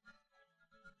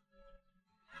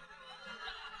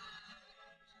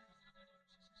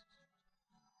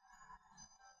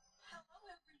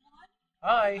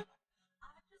 Hi.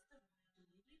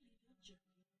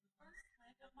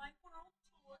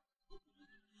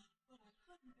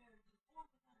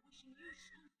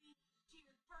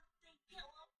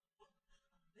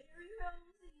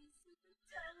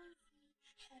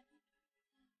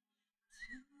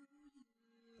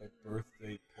 A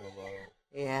birthday pillow.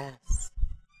 Yes.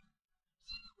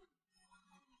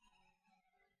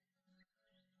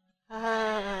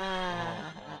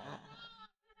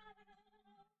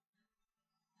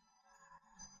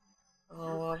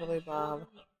 Oh, wobbly bob.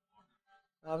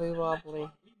 Bobby wobbly.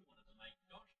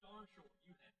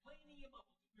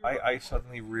 I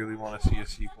suddenly really want to see a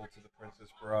sequel to The Princess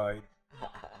Bride.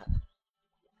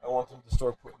 I want them to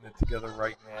start putting it together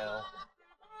right now.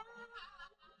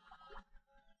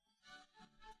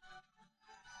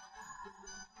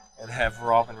 And have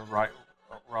Robin Wright.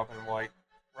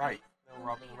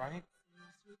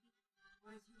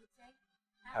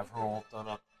 Have her all done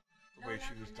up the way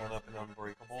she was done up in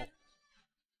Unbreakable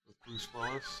with Bruce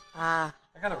Willis. I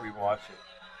gotta rewatch it.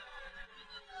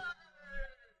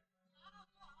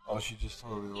 Oh, she just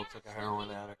totally looks like a heroin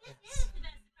addict. Yes.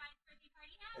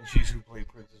 And she's who played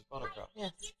Princess Buttercup.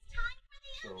 Yes.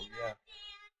 So, yeah.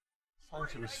 It's time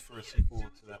for a sequel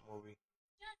to that movie.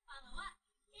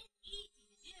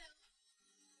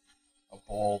 A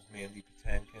bald Mandy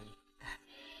Patinkin.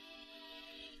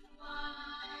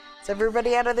 Is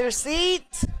everybody out of their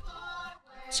seats?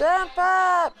 Jump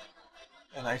up!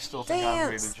 And I still think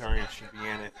Andre the Giant should be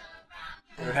in it.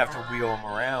 They would have to wheel him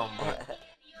around, but...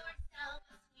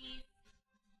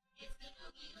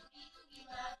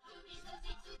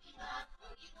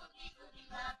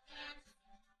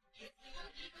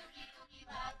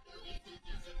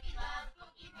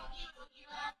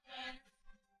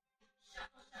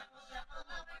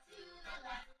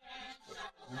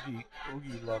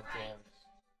 Oogie Love Dance.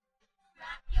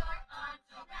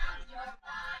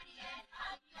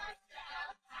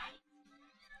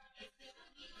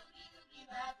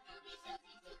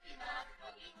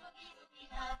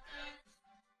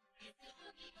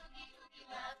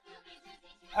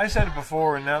 I said it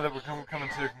before, and now that we're coming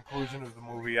to the conclusion of the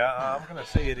movie, I'm gonna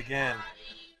say it again.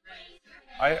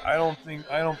 I don't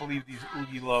believe these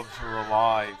Oogie Loves are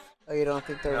alive. Oh, you don't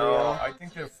think they're No, real? I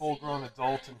think they're full-grown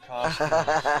adults in costumes. That's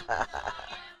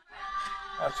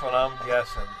what I'm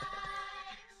guessing.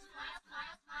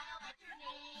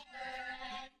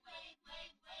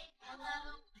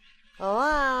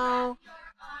 Hello?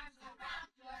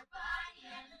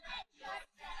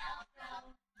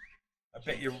 I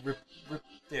bet you rip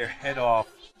their head off.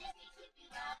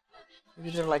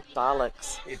 Maybe they're like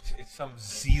Daleks. It's some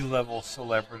Z-level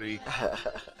celebrity.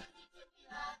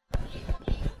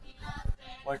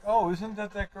 Like, oh, isn't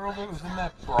that girl that was in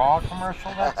that bra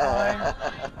commercial that time?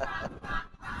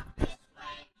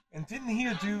 And didn't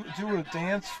he do a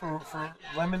dance for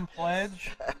Lemon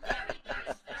Pledge?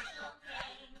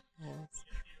 Yes.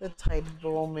 The tight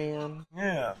bull man.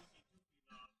 Yeah.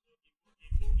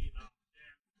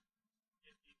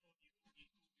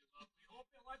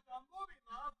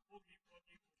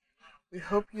 We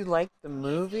hope you liked the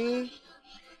movie.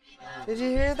 Did you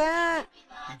hear that?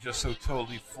 He just so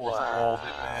totally fourth-walled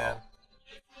it, man.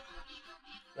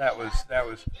 That was.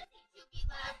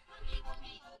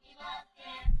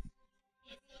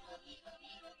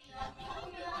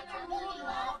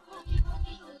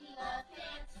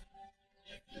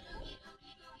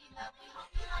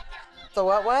 So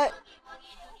what?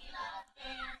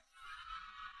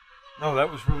 No, that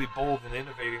was really bold and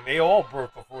innovating. They all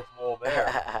broke the fourth wall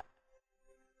there.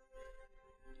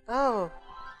 Oh,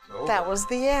 So, that was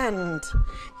the end.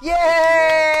 Yay!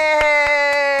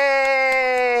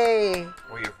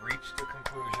 we have reached the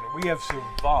conclusion. We have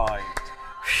survived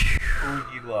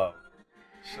Oogie Love.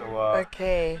 So,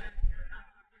 Okay.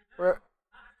 We're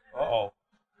uh-oh.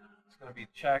 It's going to be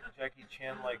Jackie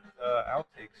Chan-like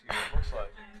outtakes here, it looks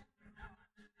like.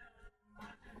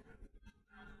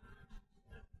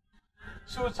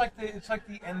 So it's like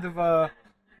the end of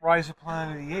Rise of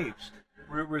Planet of the Apes.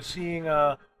 We're seeing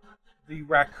the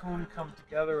raccoon come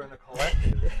together in a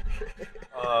collective.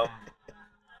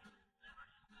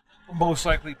 most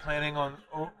likely planning on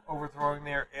overthrowing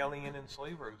their alien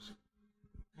enslavers.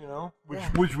 You know,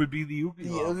 which would be the Oogieloves. The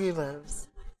Oogieloves.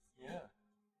 Yeah.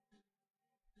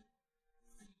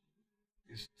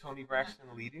 Is Tony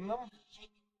Braxton leading them?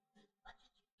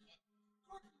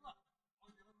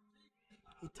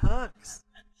 He talks.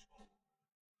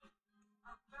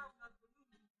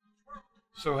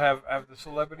 So have the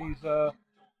celebrities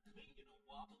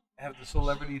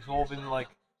all been like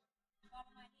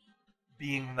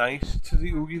being nice to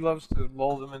the Oogieloves to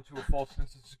lull them into a false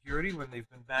sense of security when they've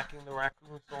been backing the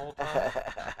raccoons the whole time?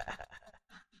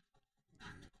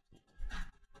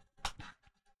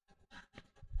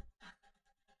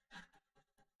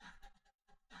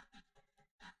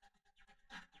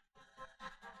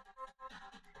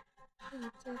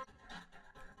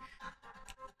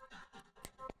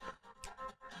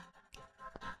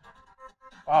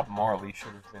 Bob Marley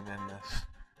should have been in this.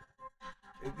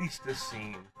 At least this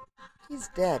scene. He's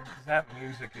dead. That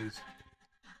music is...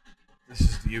 This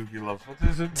is the Oogieloves. What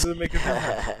does it make a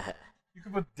difference? You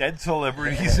can put dead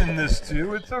celebrities in this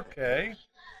too. It's okay.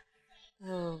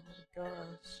 Oh my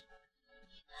gosh.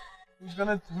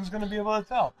 Who's gonna be able to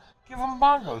tell? Give them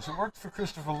bongos. It worked for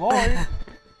Christopher Lloyd.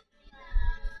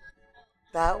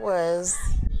 That was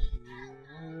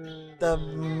the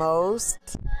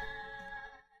most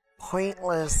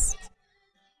pointless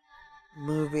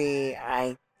movie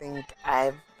I think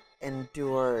I've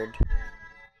endured.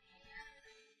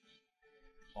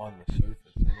 On the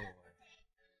surface, anyway.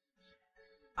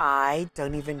 I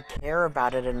don't even care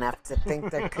about it enough to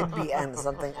think there could be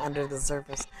something under the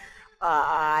surface.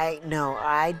 I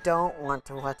don't want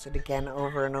to watch it again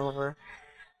over and over.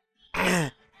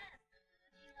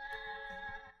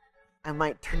 I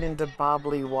might turn into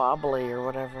Bobbly Wobbly or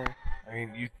whatever. I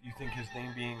mean, you think his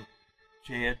name being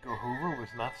J. Edgar Hoover was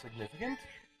not significant?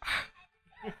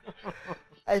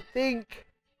 I think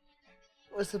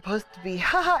it was supposed to be,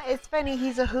 haha, it's funny,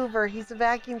 he's a Hoover, he's a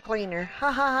vacuum cleaner,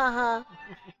 ha ha ha ha.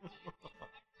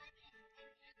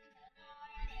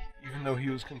 Even though he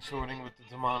was consorting with the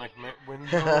demonic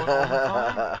window all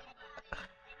the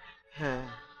time?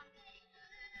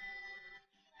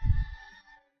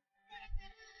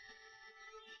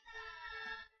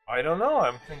 I don't know.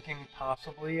 I'm thinking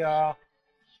possibly I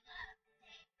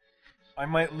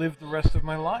might live the rest of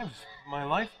my life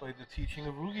by the teaching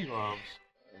of Oogieloves.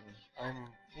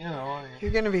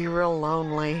 You're gonna be real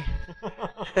lonely.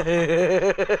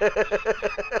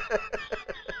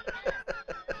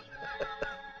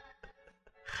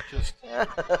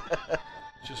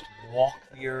 just walk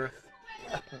the earth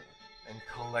and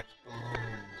collect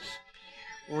balloons.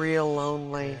 Real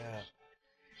lonely. Yeah.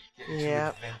 Get into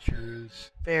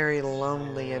adventures. Very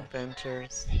lonely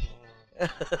adventures.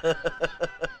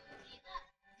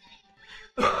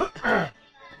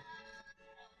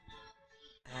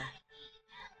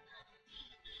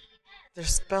 They're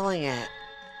spelling it.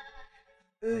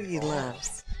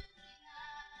 Oogieloves.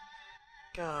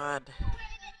 God.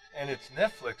 And it's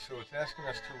Netflix, so it's asking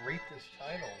us to rate this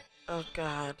title. Oh,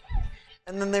 God.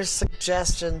 And then there's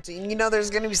suggestions. You know there's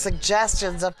going to be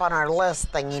suggestions up on our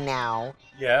list thingy now.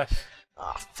 Yes.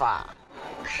 Oh, fuck.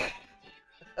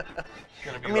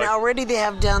 Already they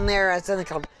have down there, something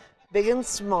called Big and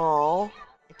Small.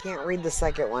 I can't read the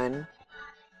second one.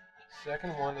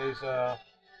 Second one is, the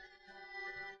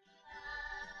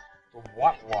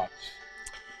What-Wats.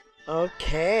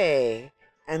 Okay.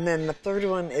 And then the third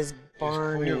one is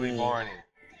Barney. It's clearly Barney.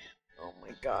 Oh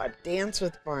my God. Dance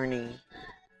with Barney.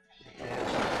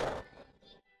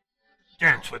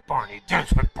 Dance with Barney.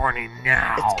 Dance with Barney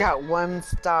now. It's got 1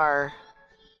 star.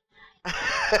 How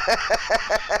many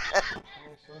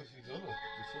stars does this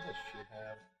other shit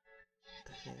have?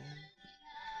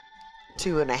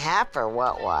 2.5 or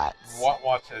What-Wats?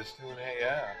 What-Wats has 2.5,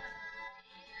 yeah.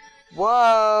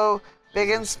 Whoa! Big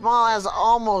and Small has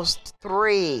almost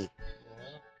 3.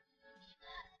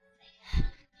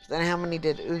 Then how many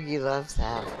did Oogieloves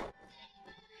have?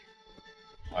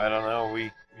 I don't know. We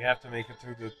have to make it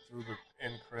through the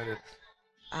end credits.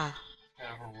 Ah.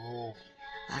 Kind of a rule.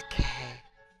 Okay.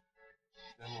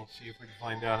 Then we'll see if we can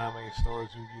find out how many stars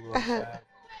Oogieloves have.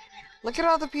 Look at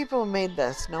all the people who made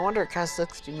this. No wonder it cost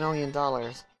 $60 million.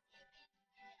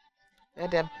 They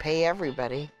had to pay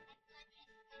everybody.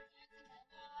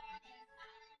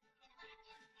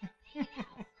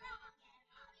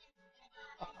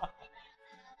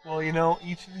 Well,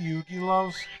 each of the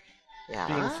Oogieloves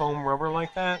being foam rubber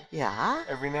like that. Yeah.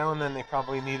 Every now and then they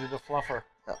probably needed a fluffer.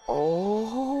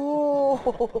 Oh.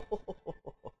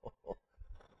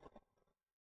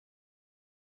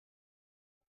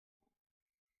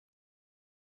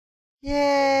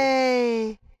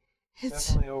 Yay! It's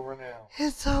definitely over now.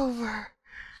 It's over.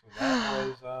 So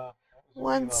that was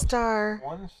One Oogieloves. star.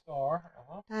 1 star.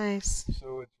 Nice.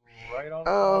 So it's right on.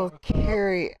 Oh, par with,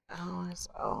 Carrie.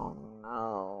 Oh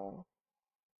no.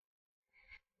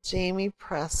 Jamie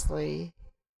Presley.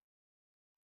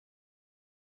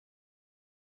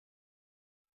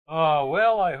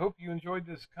 Well, I hope you enjoyed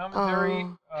this commentary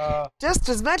Just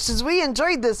as much as we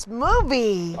enjoyed this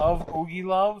movie. of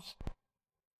Oogieloves.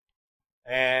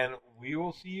 And we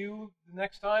will see you the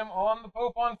next time on the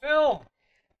Pope on Film.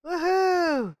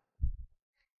 Woohoo!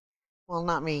 Well,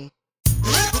 not me.